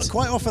exactly it. But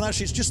quite often,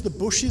 actually, it's just the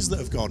bushes that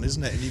have gone,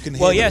 isn't it? And you can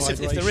hear yes, if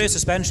the rear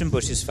suspension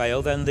bushes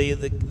fail, then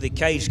the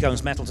cage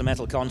comes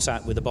metal-to-metal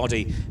contact with the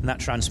body, and that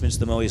transmits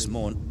the noise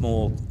more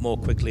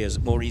quickly,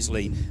 more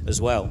easily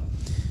as well.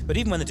 But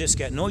even when the diffs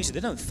get noisy, they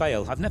don't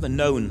fail. I've never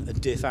known a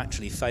diff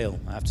actually fail,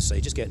 I have to say.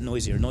 Just get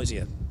noisier and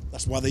noisier.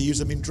 That's why they use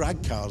them in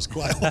drag cars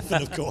quite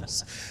often, of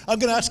course. I'm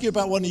going to ask you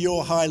about one of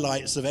your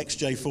highlights of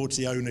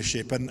XJ40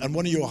 ownership and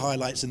one of your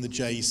highlights in the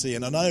JEC.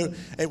 And I know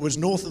it was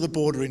north of the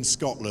border in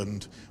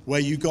Scotland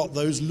where you got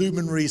those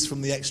luminaries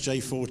from the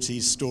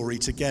XJ40's story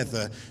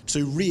together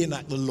to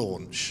reenact the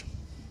launch.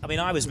 I mean,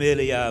 I was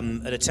merely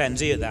an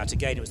attendee at that.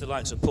 Again, it was the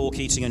likes of Paul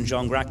Keating and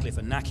John Ratcliffe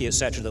and Naki,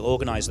 etc., that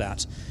organised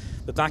that.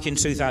 But back in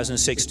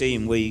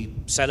 2016, we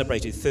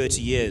celebrated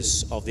 30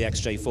 years of the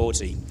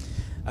XJ40.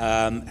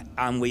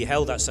 And we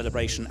held that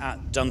celebration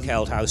at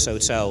Dunkeld House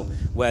Hotel,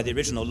 where the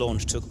original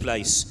launch took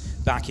place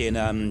back in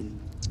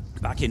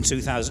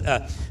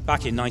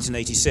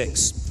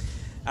 1986.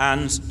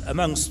 And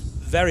amongst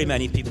very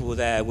many people were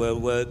there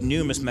were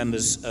numerous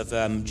members of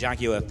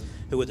Jaguar,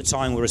 who at the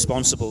time were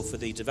responsible for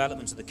the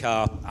development of the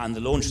car and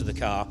the launch of the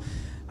car.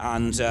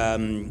 And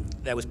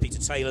there was Peter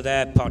Taylor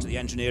there, part of the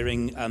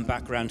engineering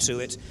background to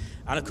it.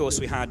 And of course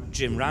we had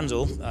Jim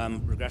Randall,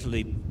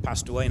 regrettably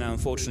passed away now,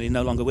 unfortunately,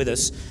 no longer with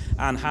us,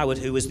 and Howard,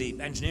 who was the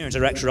engineering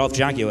director of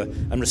Jaguar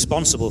and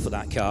responsible for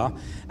that car,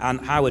 and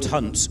Howard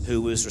Hunt,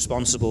 who was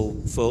responsible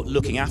for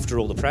looking after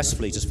all the press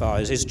fleet as far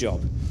as his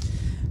job.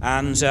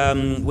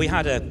 And we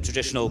had a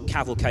traditional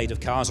cavalcade of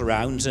cars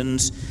around,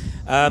 and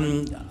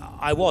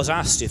I was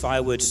asked if I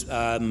would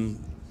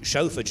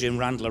chauffeur Jim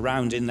Randall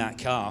around in that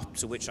car,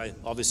 to which I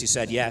obviously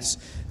said yes.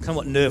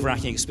 Somewhat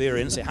nerve-wracking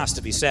experience, it has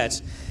to be said.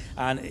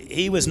 And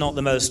he was not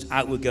the most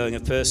outward-going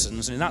of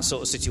persons, and in that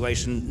sort of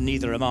situation,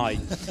 neither am I.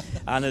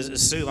 And as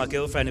Sue, my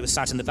girlfriend, who was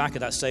sat in the back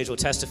at that stage, will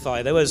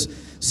testify, there was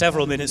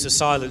several minutes of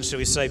silence, shall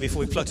we say, before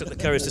we plucked up the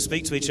courage to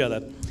speak to each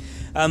other.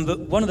 But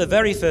one of the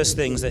very first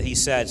things that he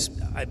said,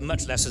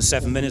 much less than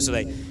 7 minutes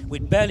away,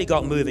 we'd barely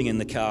got moving in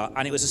the car,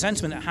 and it was a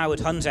sentiment that Howard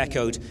Hunt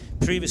echoed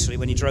previously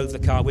when he drove the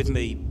car with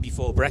me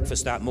before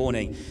breakfast that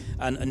morning.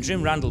 And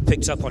Jim Randall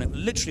picked up on it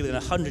literally within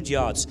 100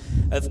 yards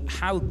of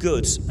how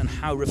good and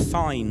how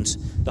refined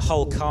the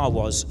whole car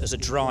was as a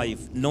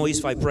drive, noise,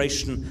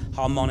 vibration,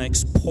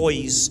 harmonics,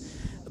 poise,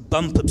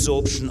 bump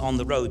absorption on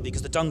the road,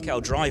 because the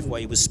Dunkeld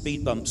driveway was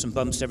speed bumps and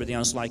bumps and everything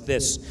else like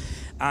this.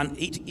 And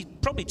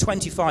it probably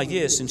 25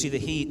 years since either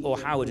he or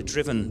Howard had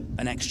driven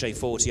an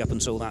XJ40 up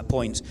until that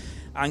point,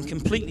 and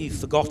completely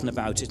forgotten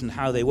about it and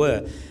how they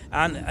were.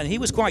 And he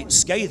was quite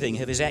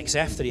scathing of his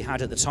XF that he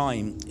had at the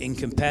time in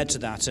compared to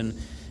that, and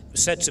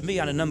said to me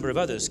and a number of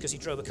others, because he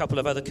drove a couple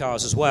of other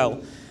cars as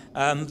well,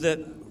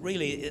 that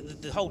really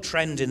the whole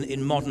trend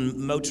in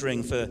modern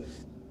motoring for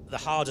the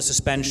harder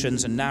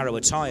suspensions and narrower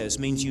tyres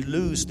means you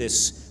lose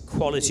this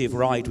quality of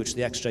ride which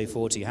the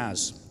XJ40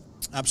 has.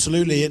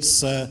 Absolutely,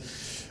 it's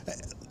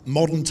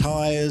modern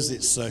tyres,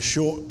 it's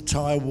short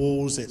tyre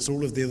walls, it's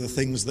all of the other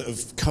things that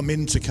have come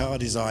into car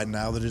design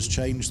now that has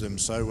changed them.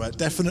 So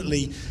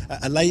definitely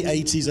a late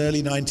 80s,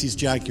 early 90s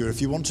Jaguar. If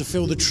you want to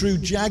feel the true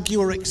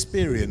Jaguar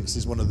experience,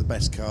 is one of the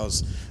best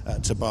cars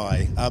to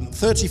buy.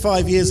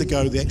 35 years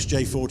ago, the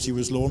XJ40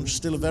 was launched,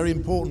 still a very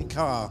important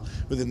car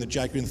within the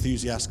Jaguar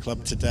Enthusiast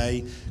Club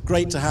today.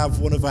 Great to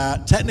have one of our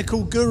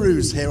technical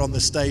gurus here on the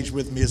stage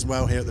with me as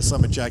well here at the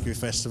Summer Jaguar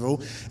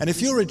Festival. And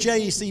if you're a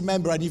JEC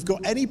member and you've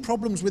got any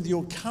problems with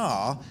your car,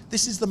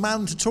 this is the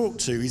man to talk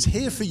to. He's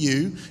here for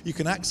you. You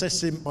can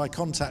access him by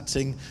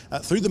contacting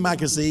through the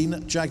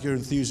magazine Jaguar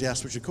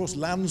Enthusiast, which of course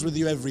lands with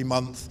you every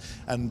month,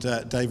 and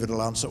David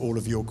will answer all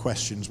of your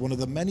questions. One of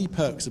the many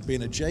perks of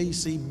being a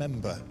JEC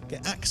member.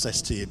 Get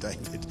access to you,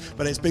 David.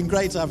 But it's been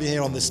great to have you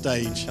here on the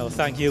stage. Oh,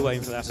 thank you,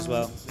 Wayne, for that as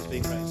well. It's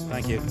been great.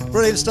 Thank you.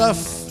 Brilliant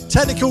stuff.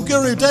 Technical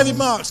guru David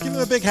Marks, give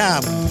him a big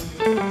hand.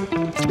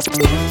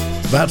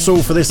 That's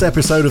all for this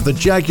episode of the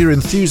Jaguar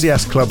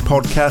Enthusiast Club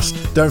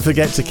podcast. Don't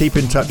forget to keep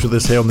in touch with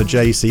us here on the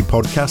JEC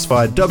podcast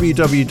via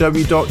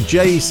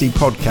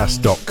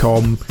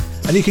www.jecpodcast.com.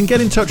 And you can get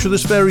in touch with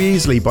us very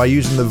easily by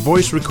using the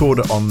voice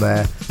recorder on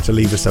there to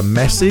leave us a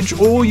message,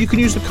 or you can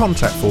use the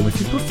contact form if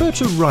you prefer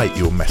to write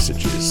your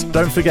messages.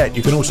 Don't forget,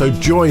 you can also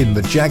join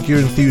the Jaguar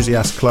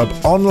Enthusiast Club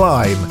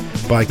online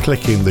by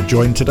clicking the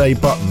Join Today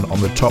button on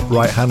the top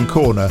right-hand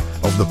corner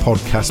of the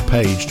podcast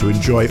page to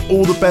enjoy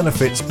all the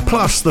benefits,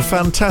 plus the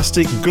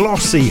fantastic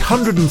glossy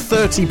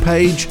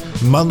 130-page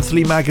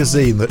monthly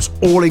magazine that's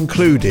all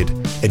included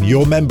in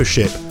your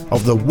membership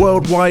of the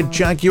worldwide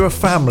Jaguar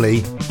family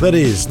that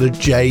is the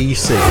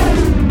JEC.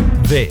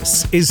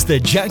 This is the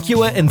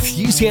Jaguar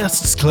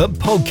Enthusiasts Club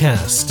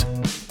podcast.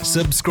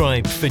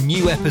 Subscribe for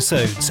new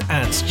episodes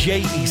at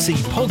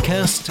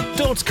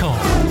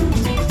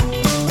jecpodcast.com.